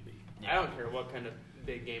they need to be. I don't care what kind of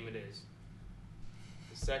big game it is.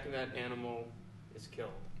 The second that animal is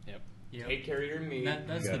killed, Yep. take care of your meat.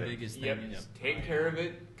 That's Got the it. biggest thing. Yep. Is, Take care of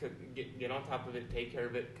it. Get on top of it. Take care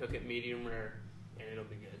of it. Cook it medium rare, and it'll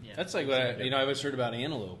be good. Yeah. That's like what I always heard about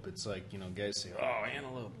antelope. It's like, guys say, "Oh,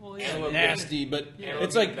 antelope, Well, yeah. Antelope nasty," but Antelope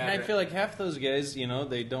it's like better. I feel like half those guys, they're not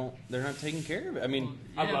taking care of it. I mean,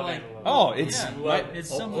 I Yeah, love like- antelope. oh, it's Yeah, it's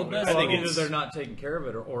some of the best. I think either it's- they're not taking care of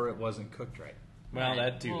it or it wasn't cooked right. well,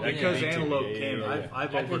 that too. Well, That yeah. could Because be too. antelope Yeah, came, yeah, yeah.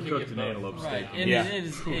 I've I think you overcooked get an both. antelope Right, steak. and Yeah. it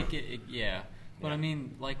is. Yeah, But I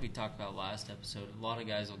mean, like we talked about last episode, a lot of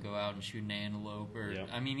guys will go out and shoot an antelope, or Yep.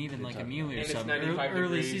 I mean, even Good like a time. muley or And it's something. 95 Early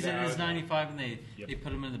degrees season out. is 95, and they Yep. they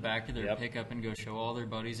put them in the back of their Yep. pickup and go show all their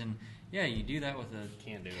buddies. And yeah, you do that with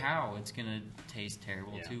Can't do a it. cow, it's gonna taste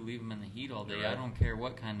terrible Yeah. too. Leave them in the heat all day. You're right. I don't care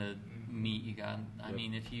what kind of meat you got. I Yep.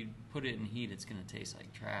 mean, if you put it in heat, it's gonna taste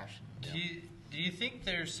like trash. Do you think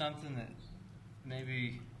there's something that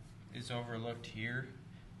maybe is overlooked here?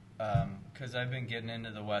 Because I've been getting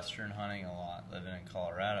into the western hunting a lot, living in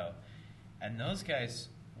Colorado, and those guys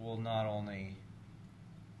will not only,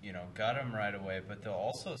 gut them right away, but they'll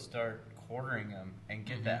also start quartering them and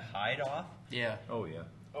get that hide off. Yeah. Oh yeah.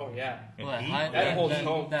 Oh yeah. And Well, that heat, hide, that holds that,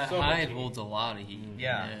 home that so much hide heat. holds a lot of heat.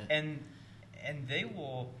 Yeah, and they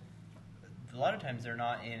will. A lot of times they're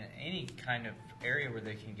not in any kind of area where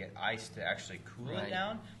they can get ice to actually cool Right. it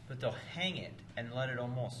down, but they'll hang it and let it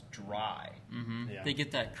almost dry. Yeah. They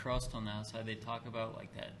get that crust on the outside. They talk about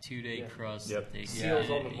like that 2-day Yeah. crust. Yep. That they Seals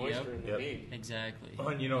get. all the moisture in the Yep. meat. Exactly. Oh,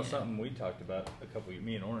 and Yeah. something we talked about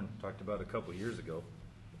me and Orrin talked about a couple years ago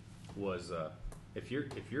was if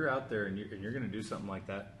you're out there and you're going to do something like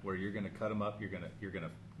that where you're going to cut them up, you're going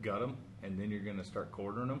to gut them, and then you're going to start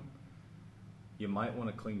quartering them, you might want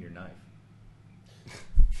to clean your knife.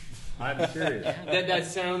 I'm serious. That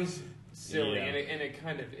sounds silly, Yeah. and it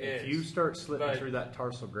kind of is. If you start slitting But- through that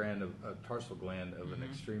tarsal gland of an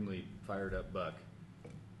extremely fired up buck,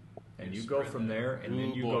 and you go Spread from that. there, and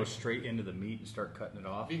then Ooh, you boy. go straight into the meat and start cutting it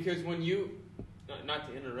off. Because when you, not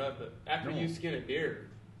to interrupt, but after No. you skin a deer,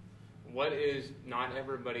 what is, not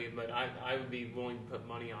everybody, but I would be willing to put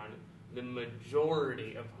money on it, the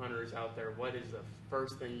majority of hunters out there, what is the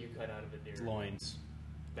first thing you cut out of a deer? Loins.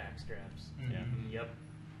 Back straps. Yeah. Yep.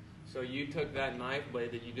 So you took that knife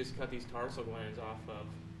blade that you just cut these tarsal glands off of,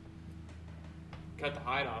 cut the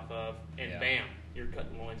hide off of, and Yeah. bam, you're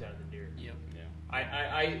cutting loins out of the deer. Yep. Yeah.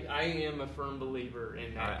 I am a firm believer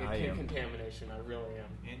in that I am. contamination. I really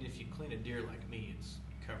am. And if you clean a deer like me, it's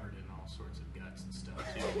covered in all sorts of guts and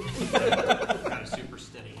stuff too. Got a super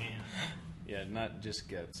steady hand. Yeah, not just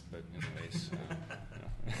guts, but anyways.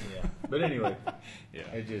 Yeah. But anyway, Yeah.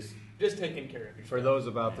 it just Just taking care of yourself. for those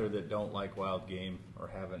out there that don't like wild game or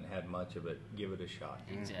haven't had much of it, give it a shot.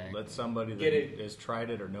 Exactly. Let somebody Get that it. has tried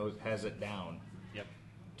it or has it down Yep.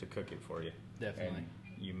 to cook it for you. Definitely. And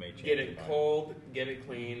you may change Get your it mind. cold, get it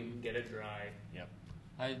clean, get it dry. Yep.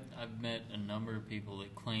 I've met a number of people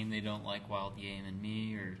that claim they don't like wild game, and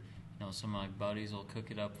me or some of my buddies will cook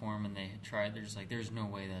it up for them, and they try it. They're just like, "There's no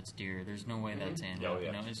way that's deer. There's no way that's antelope." Oh,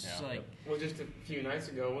 yeah. It's just Yeah. like, Well, just a few nights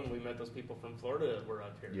ago when we met those people from Florida that were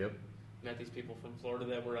up here. Yep. Met these people from Florida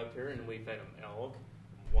that were up here, and we fed them elk,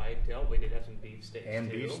 whitetail. We did have some beef steaks And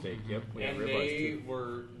too. beefsteak, yep. We had And ribeyes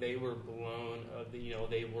too. they were blown of the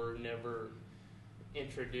they were never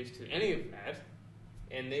introduced to any of that,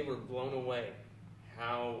 and they were blown away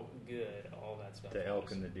how good all that stuff. The elk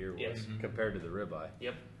was. and the deer was Yes. compared to the ribeye.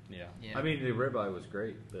 Yep. Yeah. yeah. I mean, the ribeye was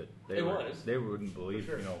great, but It was. they wouldn't believe.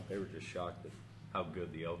 For sure. They were just shocked at how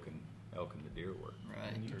good the elk and the deer were.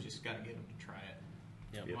 right. And you just got to get them to try it.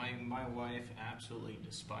 Yep. Yep. My wife absolutely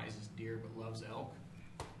despises deer but loves elk.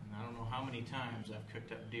 And I don't know how many times I've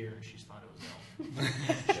cooked up deer and she's thought it was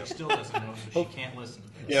elk. She still doesn't know, so she can't listen to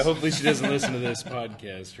this. Yeah, hopefully she doesn't listen to this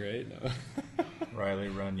podcast, right? No. Riley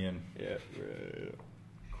Runyan, Yeah.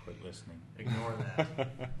 quit listening. Ignore that.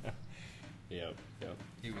 Yep. Yep.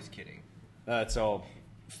 He was kidding. That's all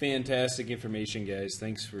fantastic information, guys.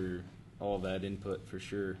 Thanks for all that input for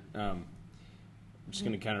sure. I'm just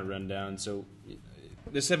going to kind of run down. So,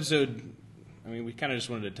 this episode, I mean, we kind of just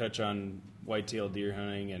wanted to touch on whitetail deer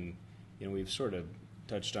hunting, and we've sort of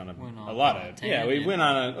touched on Went a on lot a of. tangent. we went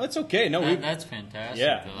on a. That's okay. No, we. That's fantastic.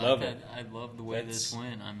 Yeah, though. love it. I love the way this That's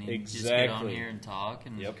went. I mean, just get on exactly. here and talk,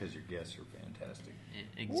 and Because your guests are fantastic.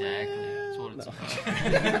 Exactly. That's what it's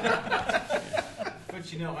about.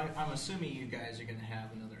 But I'm assuming you guys are going to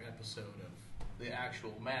have another episode of the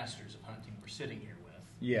actual masters of hunting we're sitting here with.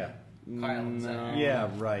 Yeah. Kyle and Zach. No. Yeah.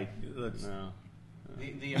 Right. Let's. No.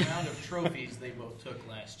 The amount of trophies they both took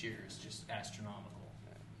last year is just astronomical.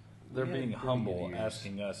 They're We had being pretty humble, good years.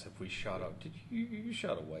 asking us if we shot up. Did you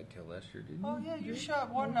shot a whitetail last year? Didn't you? Oh yeah, you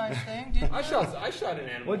shot one nice thing, didn't you? I shot an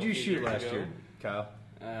animal. What'd you a few shoot years last ago. year, Kyle?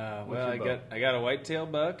 Well, What's your I got a whitetail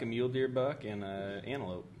buck, a mule deer buck, and an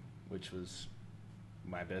antelope, which was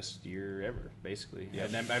my best year ever, basically.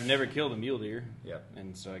 Yep. I've never killed a mule deer. Yep.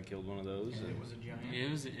 And so I killed one of those. And and it was a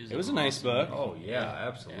giant. It was a nice awesome buck. Oh yeah,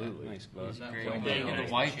 absolutely. nice It buck. was That great. was The nice.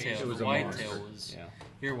 whitetail. It was The a whitetail monster. was Yeah.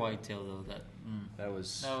 your whitetail though. That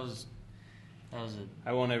was. That was That was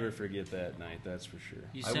I won't ever forget that night. That's for sure.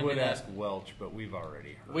 You I sent would me that. ask Welch, but we've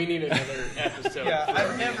already heard. We need another episode. Yeah, for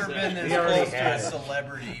I've never his, been We this already close to a had it.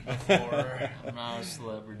 celebrity before. I'm not a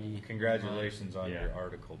celebrity. Congratulations on Yeah. your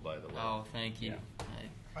article, by the way. Oh, thank you.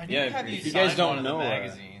 I need Yeah, to have you if you sign guys don't one of know, the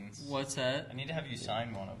magazines. What's that? I need to have you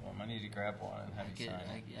sign one of them. I need to grab one and have you sign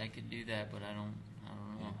it. I could do that, but I don't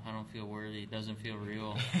know. I don't feel worthy. It doesn't feel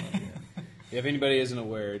real. If anybody isn't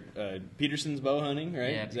aware, Peterson's Bow Hunting,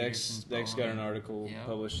 right? Yeah, Peterson's Bow Zach's got an Hunting. article Yep.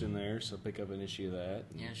 published in there, so pick up an issue of that.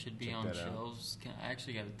 Yeah, it should be Check on that out. shelves. I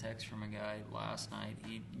actually got a text from a guy last night.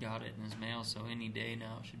 He got it in his mail, so any day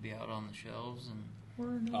now it should be out on the shelves. And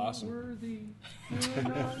We're not Awesome. worthy. We're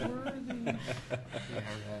not worthy. yeah,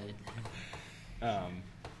 right.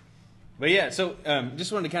 But yeah, so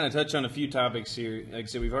just wanted to kind of touch on a few topics here. Like I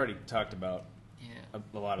said, we've already talked about Yeah.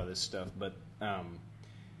 a lot of this stuff, but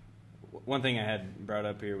one thing I had brought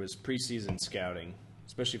up here was preseason scouting,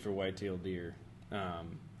 especially for whitetail deer. Why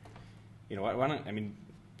not? I mean,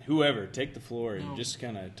 whoever take the floor and No. just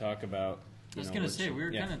kind of talk about. I was going to say, we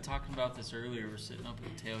were kind of talking about this earlier. We're sitting up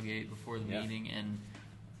at the tailgate before the Yeah. meeting, and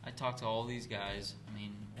I talked to all these guys. I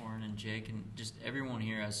mean, Orrin and Jake, and just everyone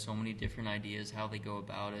here has so many different ideas how they go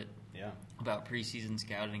about it, about preseason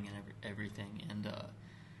scouting and everything. And,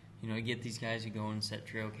 you get these guys who go and set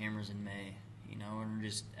trail cameras in May, and are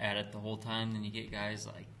just at it the whole time. Then you get guys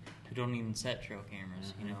like who don't even set trail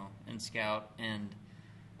cameras, and scout. And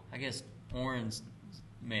I guess Orrin's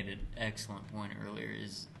made an excellent point earlier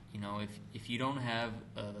is, if you don't have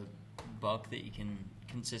a buck that you can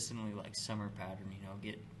consistently like summer pattern,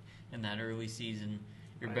 get in that early season,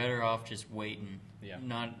 you're better off just waiting. Yeah.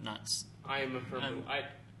 Not. I am a firm.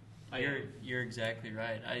 You're exactly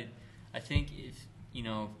right. I think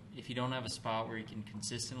if you don't have a spot where you can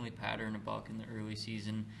consistently pattern a buck in the early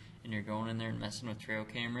season, and you're going in there and messing with trail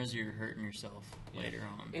cameras, you're hurting yourself later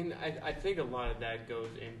on. And I think a lot of that goes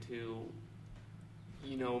into,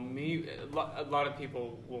 me. A lot of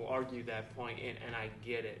people will argue that point, and I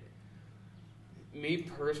get it. Me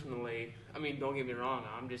personally, I mean, don't get me wrong.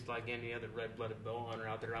 I'm just like any other red-blooded bow hunter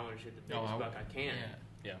out there. I want to shoot the biggest buck I can.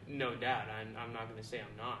 Yeah. No doubt. I'm not going to say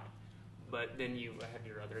I'm not. But then you have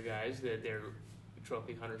your other guys that they're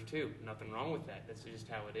trophy hunters too. Nothing wrong with that. That's just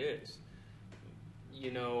how it is.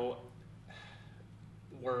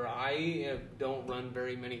 Where I don't run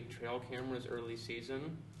very many trail cameras early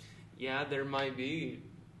season, yeah, there might be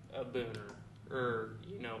a booner or,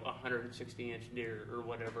 a 160-inch deer or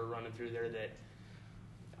whatever running through there that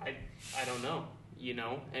I don't know,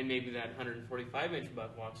 and maybe that 145-inch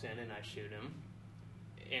buck walks in and I shoot him.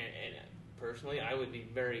 And personally, I would be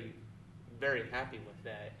very, very happy with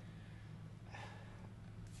that.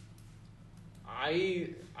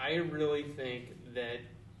 I really think that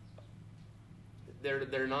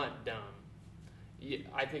they're not dumb.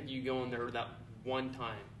 I think you go in there that one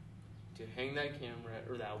time to hang that camera,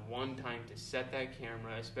 or that one time to set that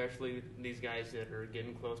camera, especially these guys that are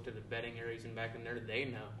getting close to the bedding areas and back in there, they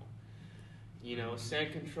know.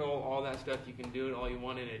 Scent control, all that stuff, you can do it all you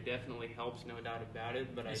want, and it definitely helps, no doubt about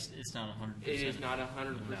it. But It's not 100%. it is not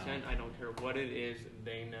 100%. No. I don't care what it is,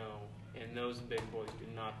 they know. And those big boys do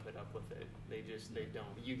not put up with it. They don't.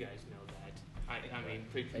 You guys know that. I mean,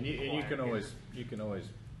 And you can always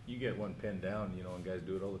get one pinned down, and guys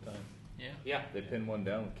do it all the time. Yeah. They pin one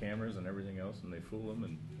down with cameras and everything else, and they fool them.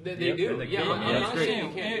 And They do. and they Yeah, kill I'm 'em. not saying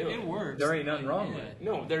you can't do it it. works. There ain't nothing wrong with it.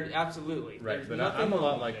 No, they're absolutely. Right, There's but nothing I'm a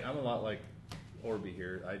lot wrong like with it. Orby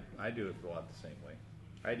here. I do it a lot the same way.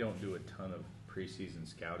 I don't do a ton of preseason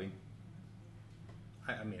scouting.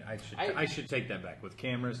 I should take that back with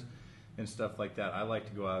cameras and stuff like that. I like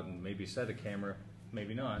to go out and maybe set a camera,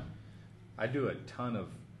 maybe not. I do a ton of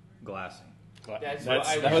glassing.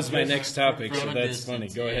 That was my next topic, so From a that's funny.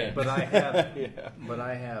 distance, Go yeah. ahead. But I have,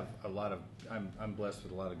 I have a lot of. I'm blessed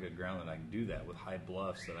with a lot of good ground, and I can do that with high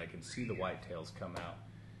bluffs that I can see the whitetails come out,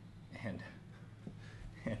 and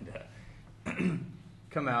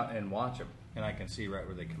come out and watch them, and I can see right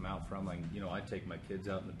where they come out from. I take my kids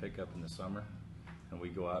out in the pickup in the summer, and we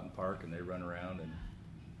go out and park, and they run around, and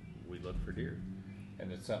we look for deer,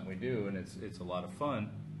 and it's something we do, and it's a lot of fun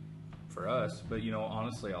for us. But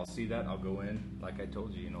honestly, I'll see that, I'll go in, like I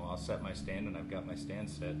told you, I'll set my stand, and I've got my stand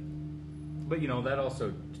set. But that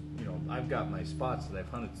also, I've got my spots that I've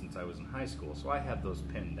hunted since I was in high school, so I have those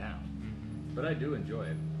pinned down. But I do enjoy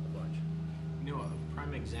it a bunch. A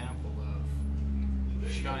prime example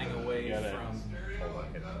of shying away from.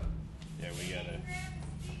 Yeah, we gotta.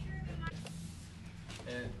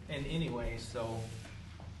 And anyway, so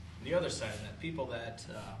the other side of that, people that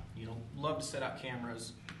love to set out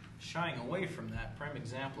cameras, shying away from that. Prime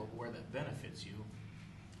example of where that benefits you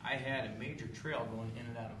I had a major trail going in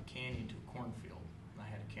and out of a canyon to a cornfield. And I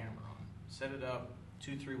had a camera on. Set it up.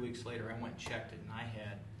 2-3 weeks later, I went and checked it, and I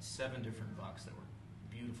had 7 different bucks that were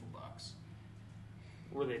beautiful bucks.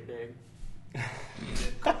 Were they big? A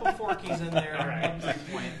couple forkies in there, one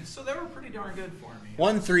 3-point. So they were pretty darn good for me.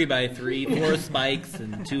 1 3x3, 4 spikes,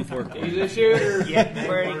 and 2 fork He's a shooter. Yeah, They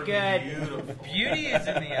pretty were good. beautiful. Beauty is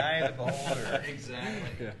in the eye of the beholder.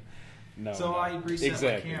 Exactly. Yeah. No. So I reset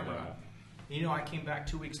exactly, my camera. no. You know, I came back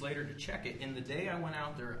 2 weeks later to check it, and the day I went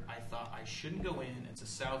out there, I thought I shouldn't go in. It's a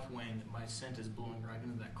south wind. My scent is blowing right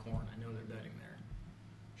into that corn. I know they're bedding there.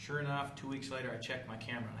 Sure enough, 2 weeks later, I checked my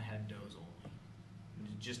camera, and I had does only.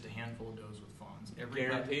 Just a handful of does with fawns.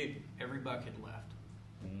 Guaranteed. Every buck had left.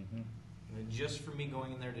 Mm-hmm. And then just for me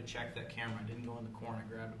going in there to check that camera, I didn't go in the corn. I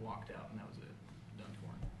grabbed it, walked out, and that was it. Done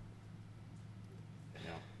corn.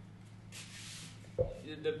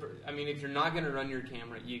 I mean, if you're not going to run your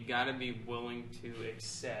camera, you got to be willing to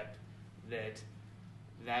accept that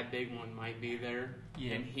that big one might be there,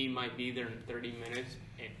 and he might be there in 30 minutes,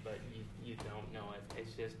 but you don't know it.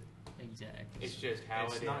 It's just how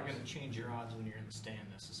It's it is. not going to change your odds when you're in the stand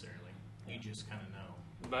necessarily. You just kind of know.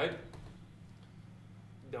 But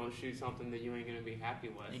don't shoot something that you ain't going to be happy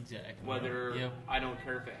with. Exactly. Whether I don't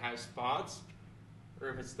care if it has spots or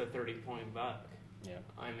if it's the 30-point buck. Yeah.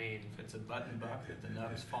 I mean, If it's a button buck that the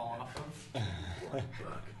nubs fall off of,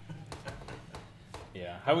 buck.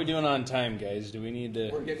 Yeah. How are we doing on time, guys? Do we need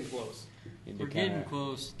to? we're getting close. need to We're getting kinda-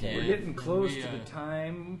 close. We're Yeah. getting close We, to the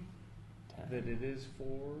time that it is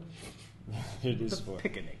for It is the for.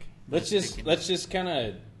 picnic. Let's just kind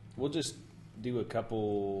of. We'll just do a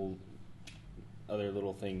couple other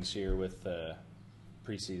little things here with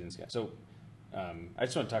preseason stuff. So, I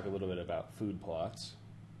just want to talk a little bit about food plots.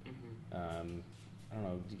 I don't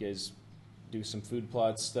know. Do you guys do some food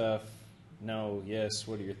plot stuff? No. Yes.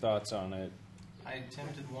 What are your thoughts on it? I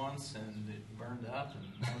attempted once and it burned up,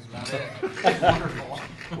 and that was about it. It was wonderful.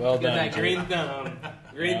 Well Get done. that Jake. green thumb.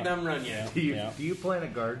 Green Yeah. thumb run yet. Yeah. Do you plant a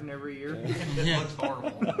garden every year? It looks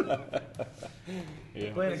horrible.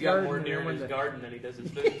 Yeah. Plant He's a got garden more deer in when his the- garden than he does his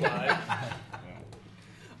food plot.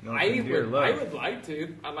 No, I some deer love. would like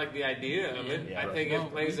to. I like the idea of it. Yeah. I think No,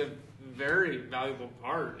 it plays a very valuable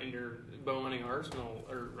part in your bow hunting arsenal,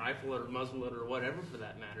 or rifle, or muzzleloader, or whatever for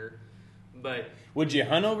that matter. But Would you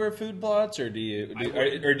hunt over food plots, or do you I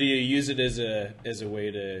would. or do you use it as a way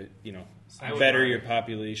to I would better hunt. your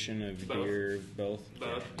population of Both. deer? Both.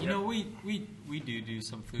 both. You know, we do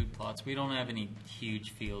some food plots. We don't have any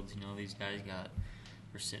huge fields. You know, these guys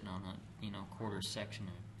we're sitting on a quarter section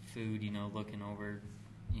of food. Looking over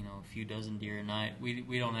a few dozen deer a night.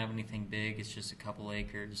 We don't have anything big. It's just a couple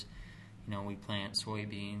acres. We plant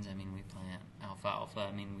soybeans. I mean, we plant alfalfa.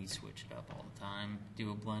 I mean, we switch it up all the time. Do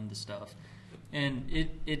a blend of stuff, and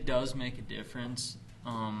it does make a difference.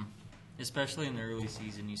 Especially in the early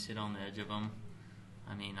season, you sit on the edge of them.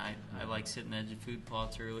 I mean, I like sitting on the edge of food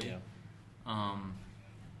plots early. Yeah.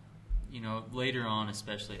 Later on,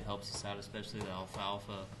 especially, it helps us out, especially the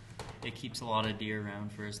alfalfa. It keeps a lot of deer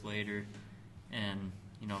around for us later. And,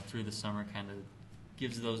 through the summer kind of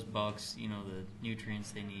gives those bucks, the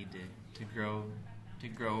nutrients they need to grow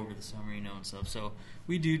over the summer, and stuff. So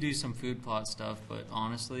we do some food plot stuff, but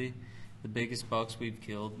honestly, the biggest bucks we've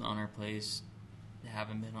killed on our place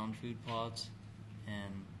haven't been on food plots.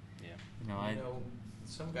 And,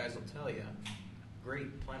 Some guys will tell you,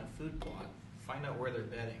 great, plant a food plot. Find out where they're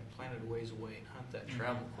bedding. Plant it a ways away and hunt that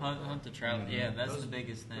travel. Hunt the travel. Yeah, that's the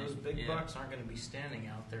biggest thing. Those big Yeah. bucks aren't going to be standing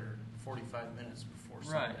out there 45 minutes before Right.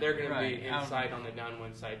 sundown. They're going to Right. be inside on the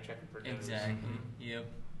downwind side checking for does. Exactly. Yep.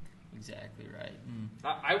 Exactly right.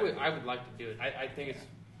 I would like to do it. I think it's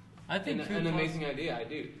I think an food plots- amazing idea. I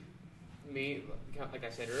do. Me, like I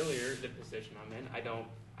said earlier, the position I'm in, I don't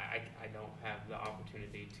have the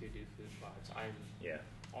opportunity to do food plots. I'm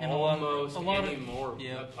And a lot almost of- anymore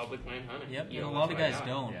yeah. of public land hunting. Yep, You and know, a lot of that's guys what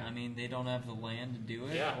I got. don't. Yeah. I mean, they don't have the land to do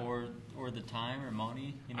it, Yeah. or the time or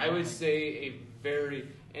money. I would say a very,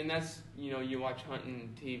 and that's, you watch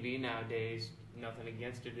hunting TV nowadays, nothing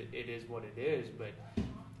against it, it is what it is, but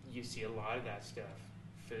you see a lot of that stuff.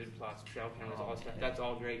 Food plots, trail cameras, all that stuff, that's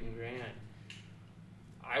all great and grand.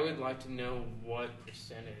 I would like to know what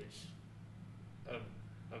percentage of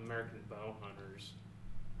American bow hunters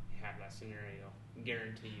have that scenario.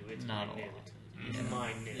 Guarantee you it's Not a minute. lot. It's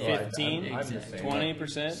minute. Well, 15, I'm the same.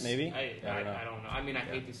 20%, maybe. I don't know. I mean, I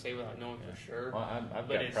hate to say without knowing for sure. Well, I've But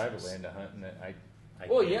got it's- private land to hunt, and I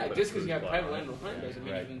Well, can't yeah, put a just because food you have plot private on land it. to hunt doesn't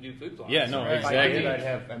mean Right. you can do food plots. Yeah, no, If I exactly. did, I'd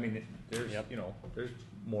have. I mean, there's Yep. there's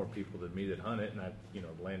more people than me that hunt it, and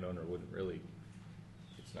the landowner wouldn't really.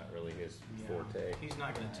 It's not really his forte. He's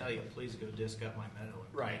not going to tell you, please go disc up my meadow.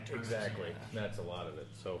 Right, exactly. That's a lot of it.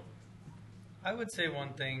 So I would say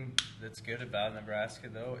one thing that's good about Nebraska,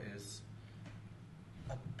 though, is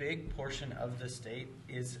a big portion of the state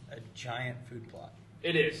is a giant food plot.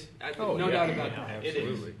 It is. No doubt about that. It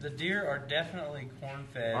is. The deer are definitely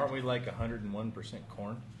corn-fed. aren't we like 101%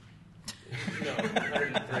 corn? No,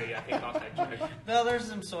 103, I think, off that check. No, there's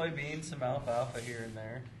some soybeans, some alfalfa here and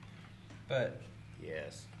there, but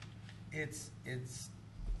Yes. it's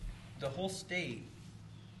the whole state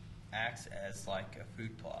acts as like a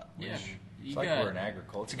food plot. Yeah, It's you like got we're in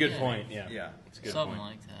agriculture. It's a good Yeah. point. Yeah. Yeah. It's a good something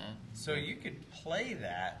point. like that. So you could play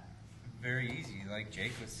that very easy. Like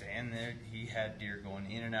Jake was saying, there he had deer going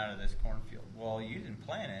in and out of this cornfield. Well, you didn't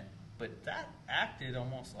plan it, but that acted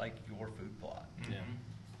almost like your food plot. Yeah.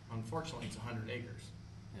 Unfortunately, it's 100 acres.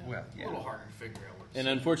 Well, A little harder to figure out where it's And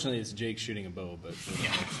unfortunately, it's Jake shooting a bow, but it's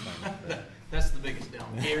fine. That's the biggest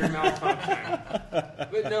downfall. Deer malfunction.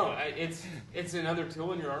 But no, it's another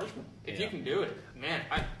tool in your arsenal. If you Yeah. can do it, man,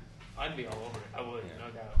 I'd be all over it. I would, no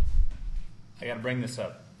doubt. I got to bring this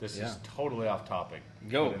up. This Yeah. is totally off topic.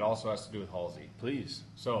 Go. But it also has to do with Halsey. Please.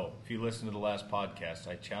 So, if you listen to the last podcast,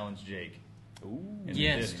 I challenged Jake. in the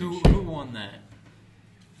Yes, distance who shoot. won that?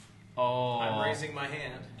 Oh, I'm raising my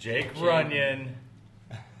hand. Jake Runyan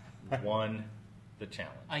won the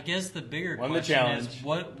challenge. I guess the bigger Won the question challenge. is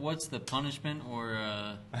what's the punishment or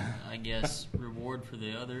I guess reward for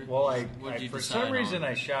the other? Well, What'd you for decide some reason on?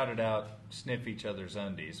 I shouted out "sniff each other's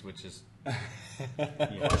undies," which is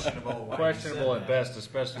Questionable. why you questionable said at that. best,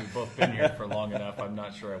 especially we've both been here for long enough. I'm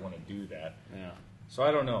not sure I want to do that. Yeah. So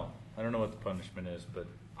I don't know. I don't know what the punishment is, but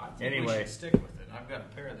I think we anyway, should stick with it. I've got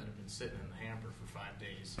a pair that have been sitting in the hamper for 5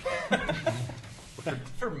 days.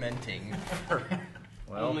 Fermenting.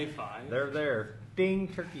 well, Only 5. they're there. Ding,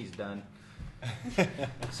 turkey's done.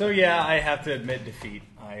 So yeah, I have to admit defeat.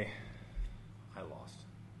 I lost.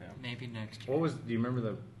 Maybe next year. What was? Do you remember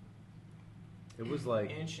the? It was like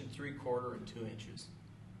 1 3/4 and 2 inches.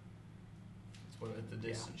 That's what at the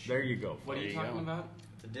distance shoot. there you go. What are There you you talking go. about?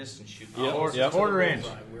 The distance shoot. Yep. Oh, Yep. to the Quarter inch.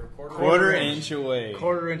 bullseye. We're quarter, Quarter inch. inch away.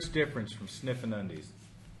 Quarter-inch difference from sniffing undies.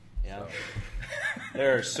 Yeah.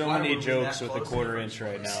 There are so Why many were we jokes that with the close quarter to inch the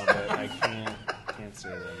right first now, but I can't say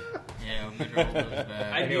them. Yeah, we better roll those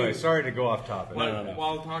back. I Anyway, do- sorry to go off topic. No.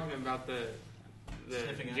 While talking about the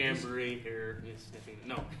Sniffing undies? jamboree here, sniffing.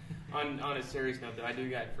 No, on a serious note, though, I do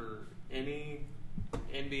got for any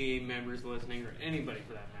NBA members listening or anybody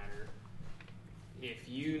for that matter. If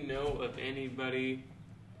you know of anybody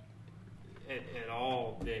at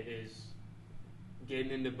all that is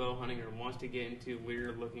getting into bow hunting or wants to get into,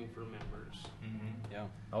 we're looking for members. Yeah.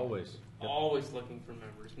 Always. Always looking for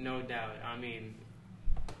members, no doubt. I mean,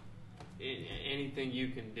 anything you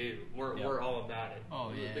can do, we're all about it.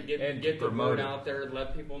 Oh, yeah. And Get the promote word it. out there,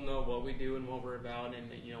 let people know what we do and what we're about,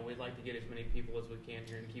 and we'd like to get as many people as we can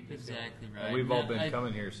here and keep this going. Exactly right. And we've all Yeah, been I-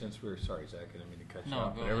 coming here since we were. Sorry, Zach, I didn't mean to cut you No,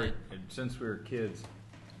 off. go But ahead. since we were kids,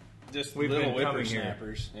 Just we've little been coming here.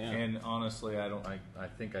 whippersnappers. Yeah. And honestly, I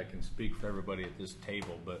think I can speak for everybody at this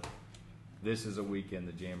table, but this is a weekend,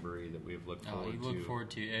 the Jamboree, that we've looked Oh, forward you to look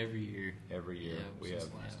forward to every year. every year. Yeah, we since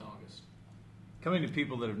have Last August. coming to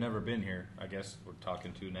people that have never been here. I guess we're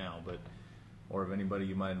talking to now, but or if anybody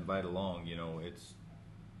you might invite along,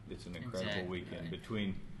 it's an incredible Exactly weekend right.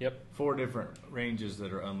 between Yep. 4 different ranges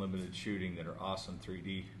that are unlimited shooting that are awesome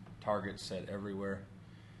 3D targets set everywhere,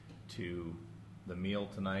 to the meal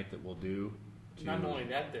tonight that we'll do. To Not only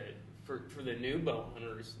that, for the new bow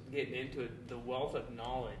hunters getting into it, the wealth of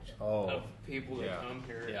knowledge of people that yeah. come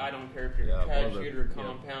here. Yeah. I don't care if you're Yeah, a well, cat the- shooter, yeah.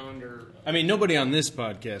 compound, or I mean, nobody on this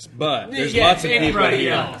podcast, but there's Yeah, lots of people anybody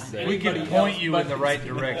here. else. that- We can Anybody point else you but in the right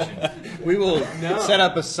direction. We will No. set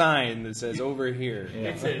up a sign that says "over here." Yeah.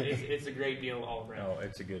 it's a great deal all around. No,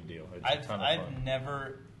 it's a good deal. It's a ton of I've fun.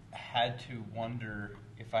 never had to wonder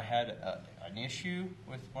if I had an issue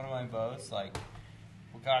with one of my bows. Like,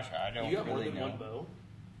 well, gosh, I don't You got more really than know. one bow?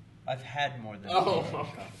 I've had more than Oh, one.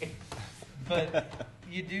 okay. But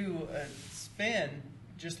you do a spin,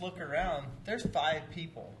 just look around. There's 5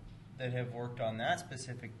 people that have worked on that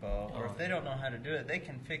specific bow, or if they don't know how to do it, they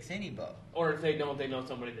can fix any bow. Or if they don't, they know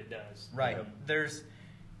somebody that does. Right.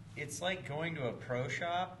 It's like going to a pro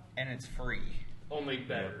shop and it's free. Only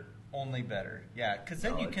better. Only better. Yeah, because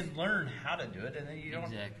then you can learn how to do it, and then you don't.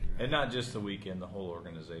 Exactly right. And not just the weekend, the whole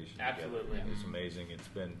organization. together. Absolutely. It's amazing. It's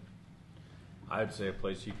been, I'd say, a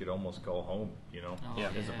place you could almost call home, Oh,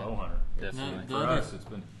 as a yeah. bow hunter. Definitely. For us, it's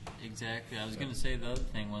been, Exactly. I was going to say the other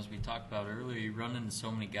thing was we talked about earlier. You run into so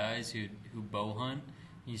many guys who bow hunt.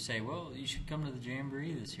 you say, well, you should come to the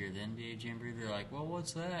Jamboree this year, the NBA Jamboree. They're like, well,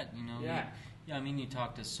 what's that? You know, Yeah. I mean, you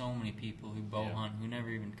talk to so many people who bow Yeah. hunt who never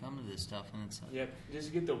even come to this stuff, and it's like, Yep,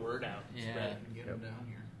 just get the word out. Yeah. Spread. And get them down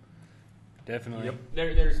here. Definitely.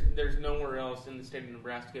 Yep. There's nowhere else in the state of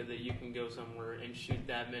Nebraska that you can go somewhere and shoot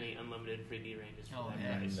that many unlimited free D ranges for Oh, that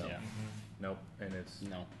yeah. price. No. Yeah. Nope. And it's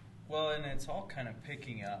No. Well, and it's all kind of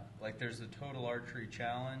picking up. Like, there's a total archery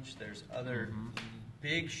challenge. There's other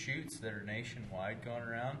big shoots that are nationwide going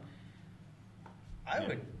around. I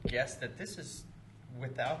would guess that this is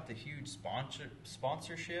without the huge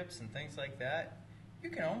sponsorships and things like that. You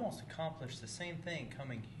can almost accomplish the same thing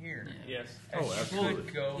coming here. Yeah. Yes. as Oh, you absolutely.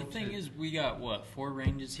 could go the thing to- is, we got, 4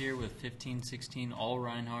 ranges here with 15, 16 all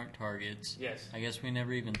Reinhardt targets. Yes. I guess we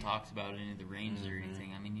never even talked about any of the ranges or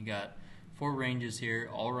anything. I mean, you got 4 ranges here,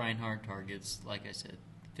 all Reinhardt targets. Like I said,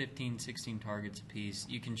 15, 16 targets apiece.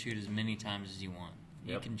 You can shoot as many times as you want.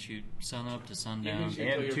 You Yep. can shoot sun up to You sundown. can shoot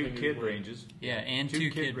till and your 2 fingers kid bleed. ranges. Yeah, and two two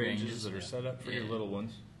kid kid ranges ranges. that are set up for your Yeah. little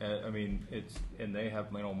ones. I mean, and they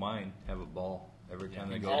have, mine have a ball every time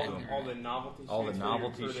they go All, to them. all the novelty All the shoots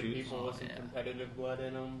novelty for the shoots. people with Oh, some yeah. competitive blood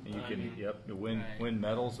in them. And you can, you win Right. win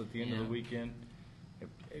medals at the end of Yeah. the weekend.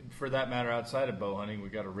 For that matter, outside of bow hunting, we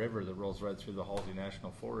got a river that rolls right through the Halsey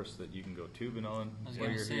National Forest that you can go tubing on I was while going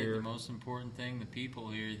to you're say, here. the most important thing, the people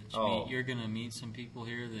here that you Oh. meet, you're going to meet some people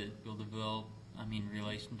here that you'll develop,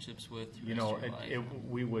 relationships with the You rest know, of your life.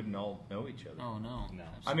 we wouldn't all know each other. Oh, no. No.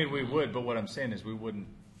 I mean, we Absolutely would, but what I'm saying is we wouldn't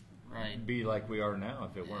not. Right. be like we are now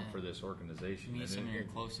if it weren't Yeah. for this organization. You meet And some of your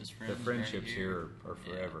it- closest the friends. friendships right here are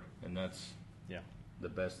forever, and that's Yeah. the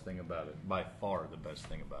best thing about it. By far, the best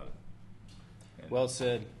thing about it. And Well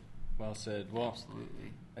said. Well said. Well,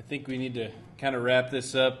 Absolutely. I think we need to kind of wrap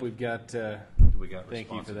this up. We've got. we got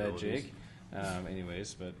Thank you for that, responsibilities. Jake.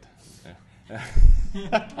 Anyways, but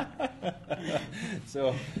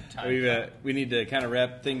so we need to kind of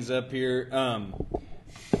wrap things up here.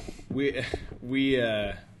 We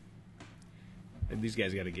these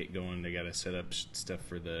guys got to get going. They got to set up stuff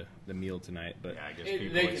for the meal tonight. But Yeah, I guess They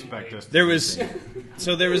people can expect wait. us. To there do was things.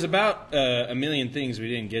 there was about a million things we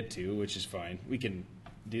didn't get to, which is fine. We can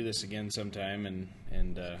do this again sometime and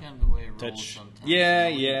Kind of the way it rolls touch. sometimes. Yeah,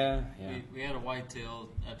 you know, yeah. We had a whitetail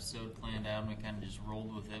episode planned out, and we kind of just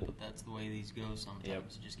rolled with it. But that's the way these go sometimes. Yep.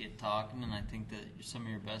 You just get talking, and I think that some of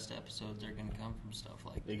your best episodes are going to come from stuff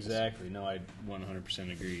like this. Exactly. No, I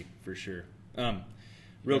 100% agree for sure. Real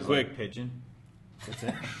You guys quick. like pigeon. What's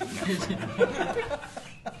that?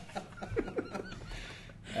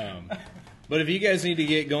 But if you guys need to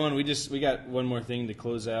get going, we got one more thing to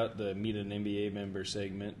close out the meet an NBA member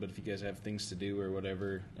segment. But if you guys have things to do or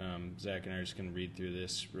whatever, Zach and I are just going to read through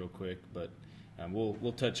this real quick. But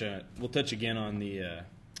we'll touch again on the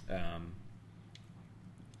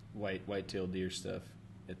whitetail deer stuff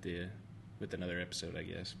with another episode, I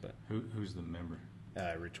guess. But Who's the member?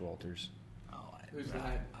 Rich Walters. Who's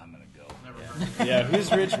that? I'm gonna go. Never heard. Yeah,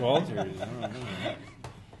 who's Rich Walters? I don't know.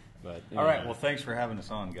 But All right. Well, thanks for having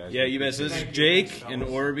us on, guys. yeah, you bet. So this is Thank you, Jake fellas. and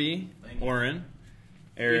Orby, Thank you. Orrin,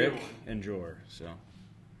 Eric, Either one. and Jore. So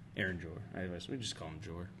Aaron Jore. Anyways, we just call him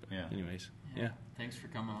Jore. But Yeah. Anyways, yeah. Thanks for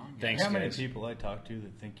coming on. guys. Thanks, How many guys. people I talk to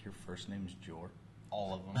that think your first name's Jore?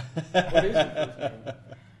 all of them. What is your first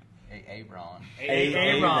name?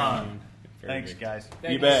 Aaron. Aaron. Thanks, Perfect. guys. You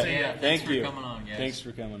Thank bet. Yeah, Thank thanks for you. coming on, guys. Thanks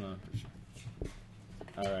for coming on.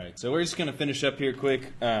 All right, so we're just going to finish up here quick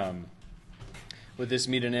with this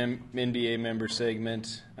Meet an NBA member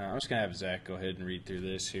segment. I'm just going to have Zach go ahead and read through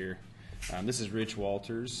this here. This is Rich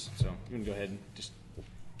Walters, so you can go ahead and just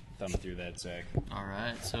thumb through that, Zach. All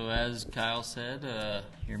right. So as Kyle said,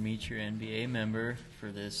 your Meet Your NBA member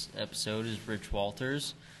for this episode is Rich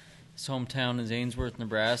Walters. His hometown is Ainsworth,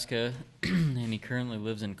 Nebraska, and he currently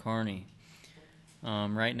lives in Kearney.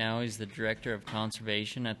 Right now, he's the director of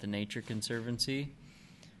conservation at the Nature Conservancy.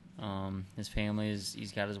 His family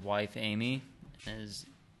he's got his wife Amy, his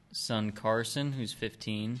son Carson, who's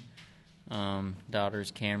 15,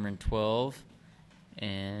 daughters Cameron 12,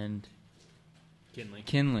 and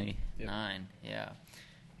Kinley Yep. 9. Yeah.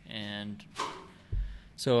 And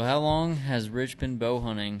so how long has Rich been bow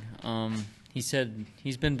hunting? He said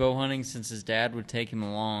he's been bow hunting since his dad would take him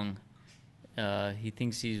along. He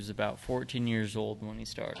thinks he was about 14 years old when he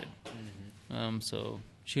started. So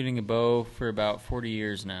shooting a bow for about 40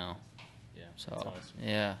 years now. Yeah, So that's awesome.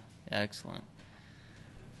 yeah, excellent.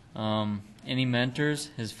 Any mentors?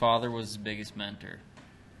 His father was his biggest mentor.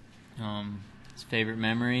 His favorite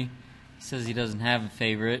memory? He says he doesn't have a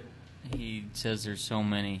favorite. He says there's so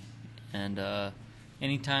many, and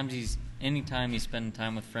anytime he's spending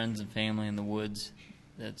time with friends and family in the woods,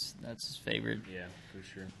 That's his favorite. Yeah, for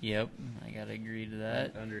sure. Yep, I gotta agree to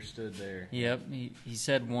that. Understood there. Yep, he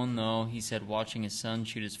said one though. He said watching his son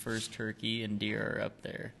shoot his first turkey and deer are up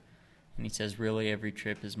there, and he says really every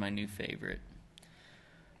trip is my new favorite.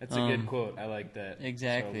 That's a good quote. I like that.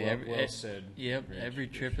 Exactly. So well said. Yep, Rich. every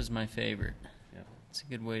trip is my favorite. Yep. It's a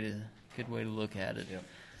good way to look at it.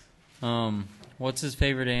 Yep. What's his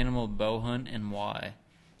favorite animal to bow hunt and why?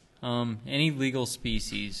 Any legal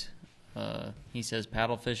species. He says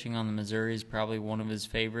paddle fishing on the Missouri is probably one of his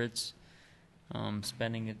favorites.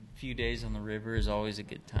 Spending a few days on the river is always a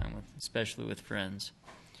good time, especially with friends.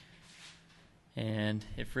 And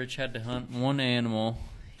if Rich had to hunt one animal,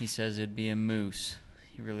 he says it'd be a moose.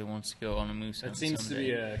 He really wants to go on a moose hunt That seems someday. to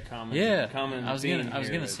be a common I was theme gonna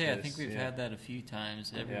here say with I think this. we've had that a few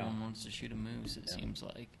times. Everyone wants to shoot a moose. It seems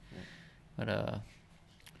like, but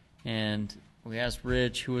and we asked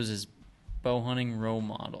Rich who was his bow hunting role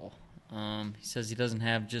model. He says he doesn't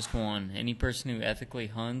have just one. Any person who ethically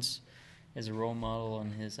hunts is a role model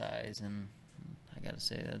in his eyes, and I gotta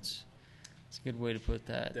say that's a good way to put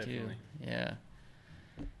that Definitely. too. Yeah.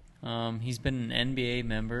 He's been an NBA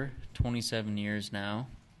member 27 years now,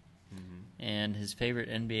 and his favorite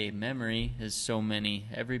NBA memory is so many.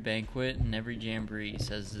 Every banquet and every jamboree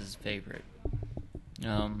says is his favorite.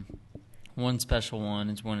 One special one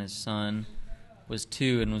is when his son was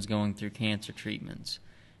 2 and was going through cancer treatments.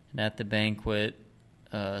 And at the banquet,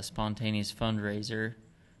 a spontaneous fundraiser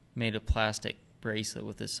made a plastic bracelet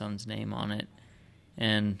with his son's name on it.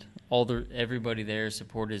 And everybody there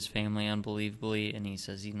supported his family unbelievably, and he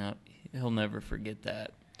says he'll never forget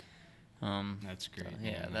that. That's great. So,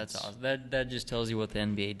 yeah, that's awesome. That just tells you what the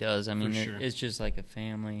NBA does. I mean, sure. it's just like a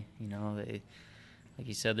family. You know, they, like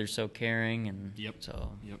you said, they're so caring, and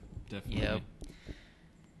so definitely. Yep.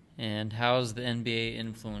 And how has the NBA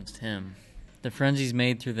influenced him? The friends he's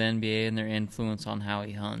made through the NBA and their influence on how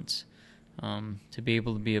he hunts. To be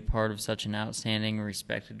able to be a part of such an outstanding,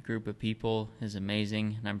 respected group of people is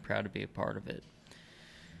amazing, and I'm proud to be a part of it.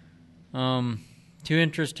 2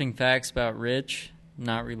 interesting facts about Rich,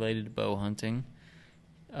 not related to bow hunting.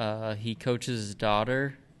 He coaches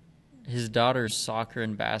his daughter's soccer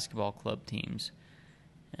and basketball club teams.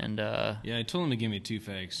 And I told him to give me 2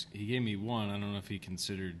 facts. He gave me 1. I don't know if he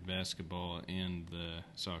considered basketball and the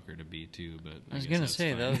soccer to be 2, but I was gonna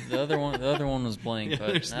say the other one was blank,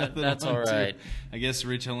 but that's all right. I guess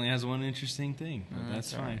Rich only has 1 interesting thing, but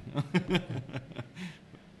that's fine.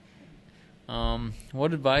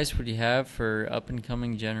 What advice would you have for up and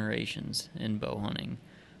coming generations in bow hunting?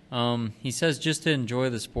 He says just to enjoy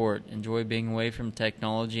the sport, enjoy being away from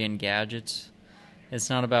technology and gadgets. It's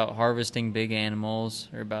not about harvesting big animals,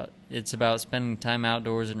 it's about spending time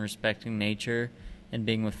outdoors and respecting nature and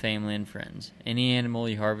being with family and friends. Any animal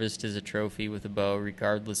you harvest is a trophy with a bow,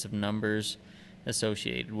 regardless of numbers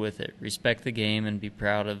associated with it. Respect the game and be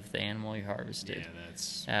proud of the animal you harvested. Yeah,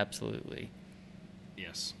 that's absolutely.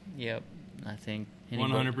 Yes. Yep. I think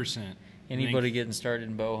 100%. Anybody getting started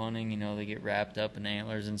in bow hunting, they get wrapped up in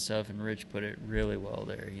antlers and stuff, and Rich put it really well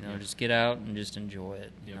there. Just get out and just enjoy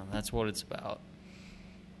it. Yep. That's what it's about.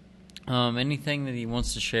 Anything that he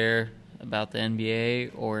wants to share about the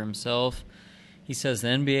NBA or himself, he says the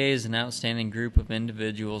NBA is an outstanding group of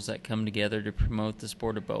individuals that come together to promote the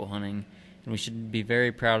sport of bow hunting, and we should be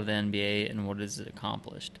very proud of the NBA and what it has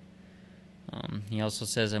accomplished. He also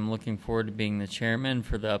says, I'm looking forward to being the chairman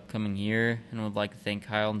for the upcoming year and would like to thank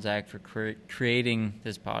Kyle and Zach for creating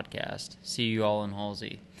this podcast. See you all in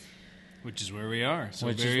Halsey. Which is where we are.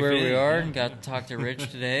 And got to talk to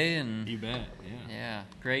Rich today. And you bet, yeah.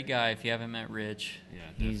 Great guy. If you haven't met Rich,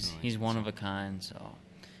 he's one of a kind, so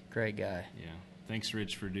great guy. Yeah. Thanks,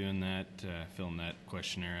 Rich, for doing that, filling that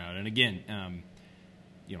questionnaire out. And again,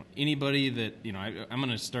 anybody that, I'm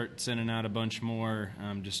going to start sending out a bunch more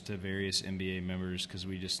just to various NBA members because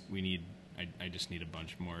I just need a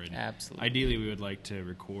bunch more. And absolutely. Ideally, we would like to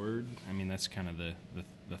record. I mean, that's kind of the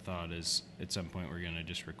thought is at some point we're going to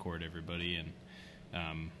just record everybody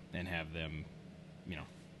and have them,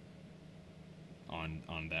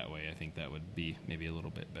 on that way. I think that would be maybe a little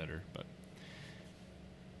bit better.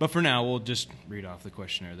 But for now, we'll just read off the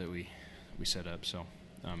questionnaire that we set up. So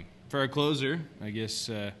for our closer, I guess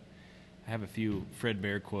I have a few Fred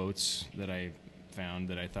Bear quotes that I found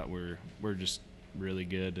that I thought were just really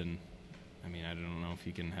good. And I mean, I don't know if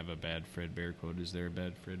you can have a bad Fred Bear quote. Is there a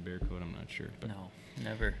bad Fred Bear quote? I'm not sure. But, no,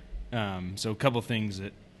 never. So a couple things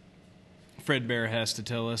that Fred Bear has to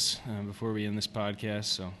tell us before we end this podcast.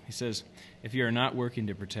 So he says, if you are not working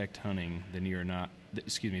to protect hunting, then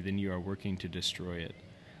you are working to destroy it.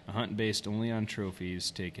 A hunt based only on trophies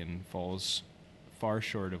taken falls far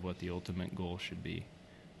short of what the ultimate goal should be.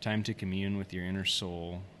 time to commune with your inner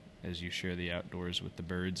soul as you share the outdoors with the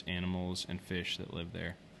birds, animals, and fish that live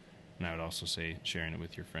there. And I would also say sharing it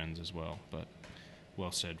with your friends as well, but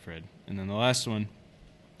well said, Fred. And then the last one,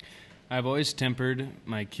 I've always tempered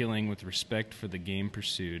my killing with respect for the game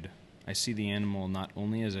pursued. I see the animal not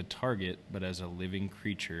only as a target, but as a living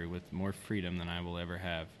creature with more freedom than I will ever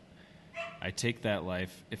have. I take that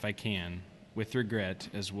life, if I can, with regret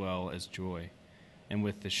as well as joy, and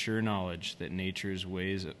with the sure knowledge that nature's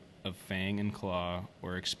ways of fang and claw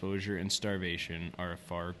or exposure and starvation are a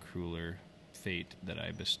far crueler fate than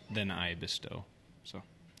I bestow. So,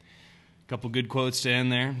 a couple good quotes to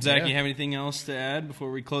end there. Zach, you have anything else to add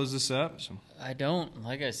before we close this up? So. I don't.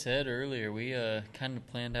 Like I said earlier, we kind of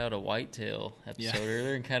planned out a whitetail episode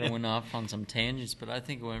earlier and kind of went off on some tangents, but I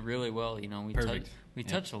think it went really well. You know, we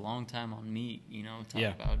touched a long time on meat. You know,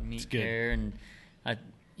 about meat care, and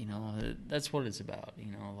that's what it's about.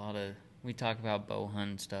 You know, we talk about bow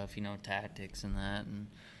hunting stuff. You know, tactics and that,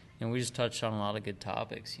 and we just touched on a lot of good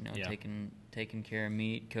topics. You know, taking care of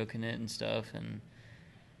meat, cooking it, and stuff, and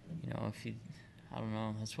you know, I don't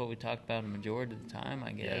know. That's what we talked about a majority of the time,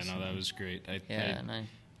 I guess. Yeah, no, that was great. Like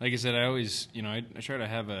I said, I always, I try to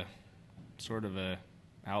have a sort of a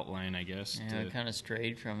outline, I guess. Yeah, I kind of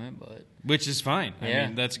strayed from it, but which is fine. Yeah. I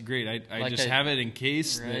mean, that's great. I just have it in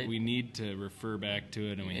case that we need to refer back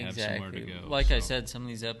to it and we have somewhere to go. Like I said, some of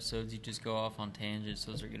these episodes you just go off on tangents.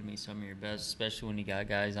 Those are going to be some of your best, especially when you got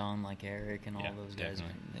guys on like Eric and all those guys.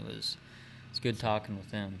 It's good talking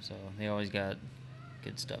with them. So they always got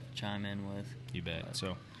good stuff to chime in with. You bet.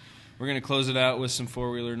 So we're going to close it out with some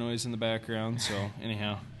four-wheeler noise in the background. So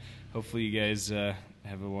anyhow, hopefully you guys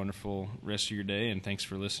have a wonderful rest of your day, and thanks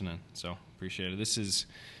for listening. So appreciate it. This is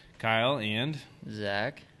Kyle and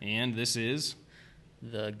Zach. And this is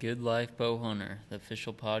the Good Life Bowhunter, the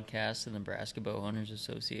official podcast of the Nebraska Bowhunters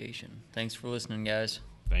Association. Thanks for listening, guys.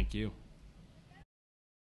 Thank you.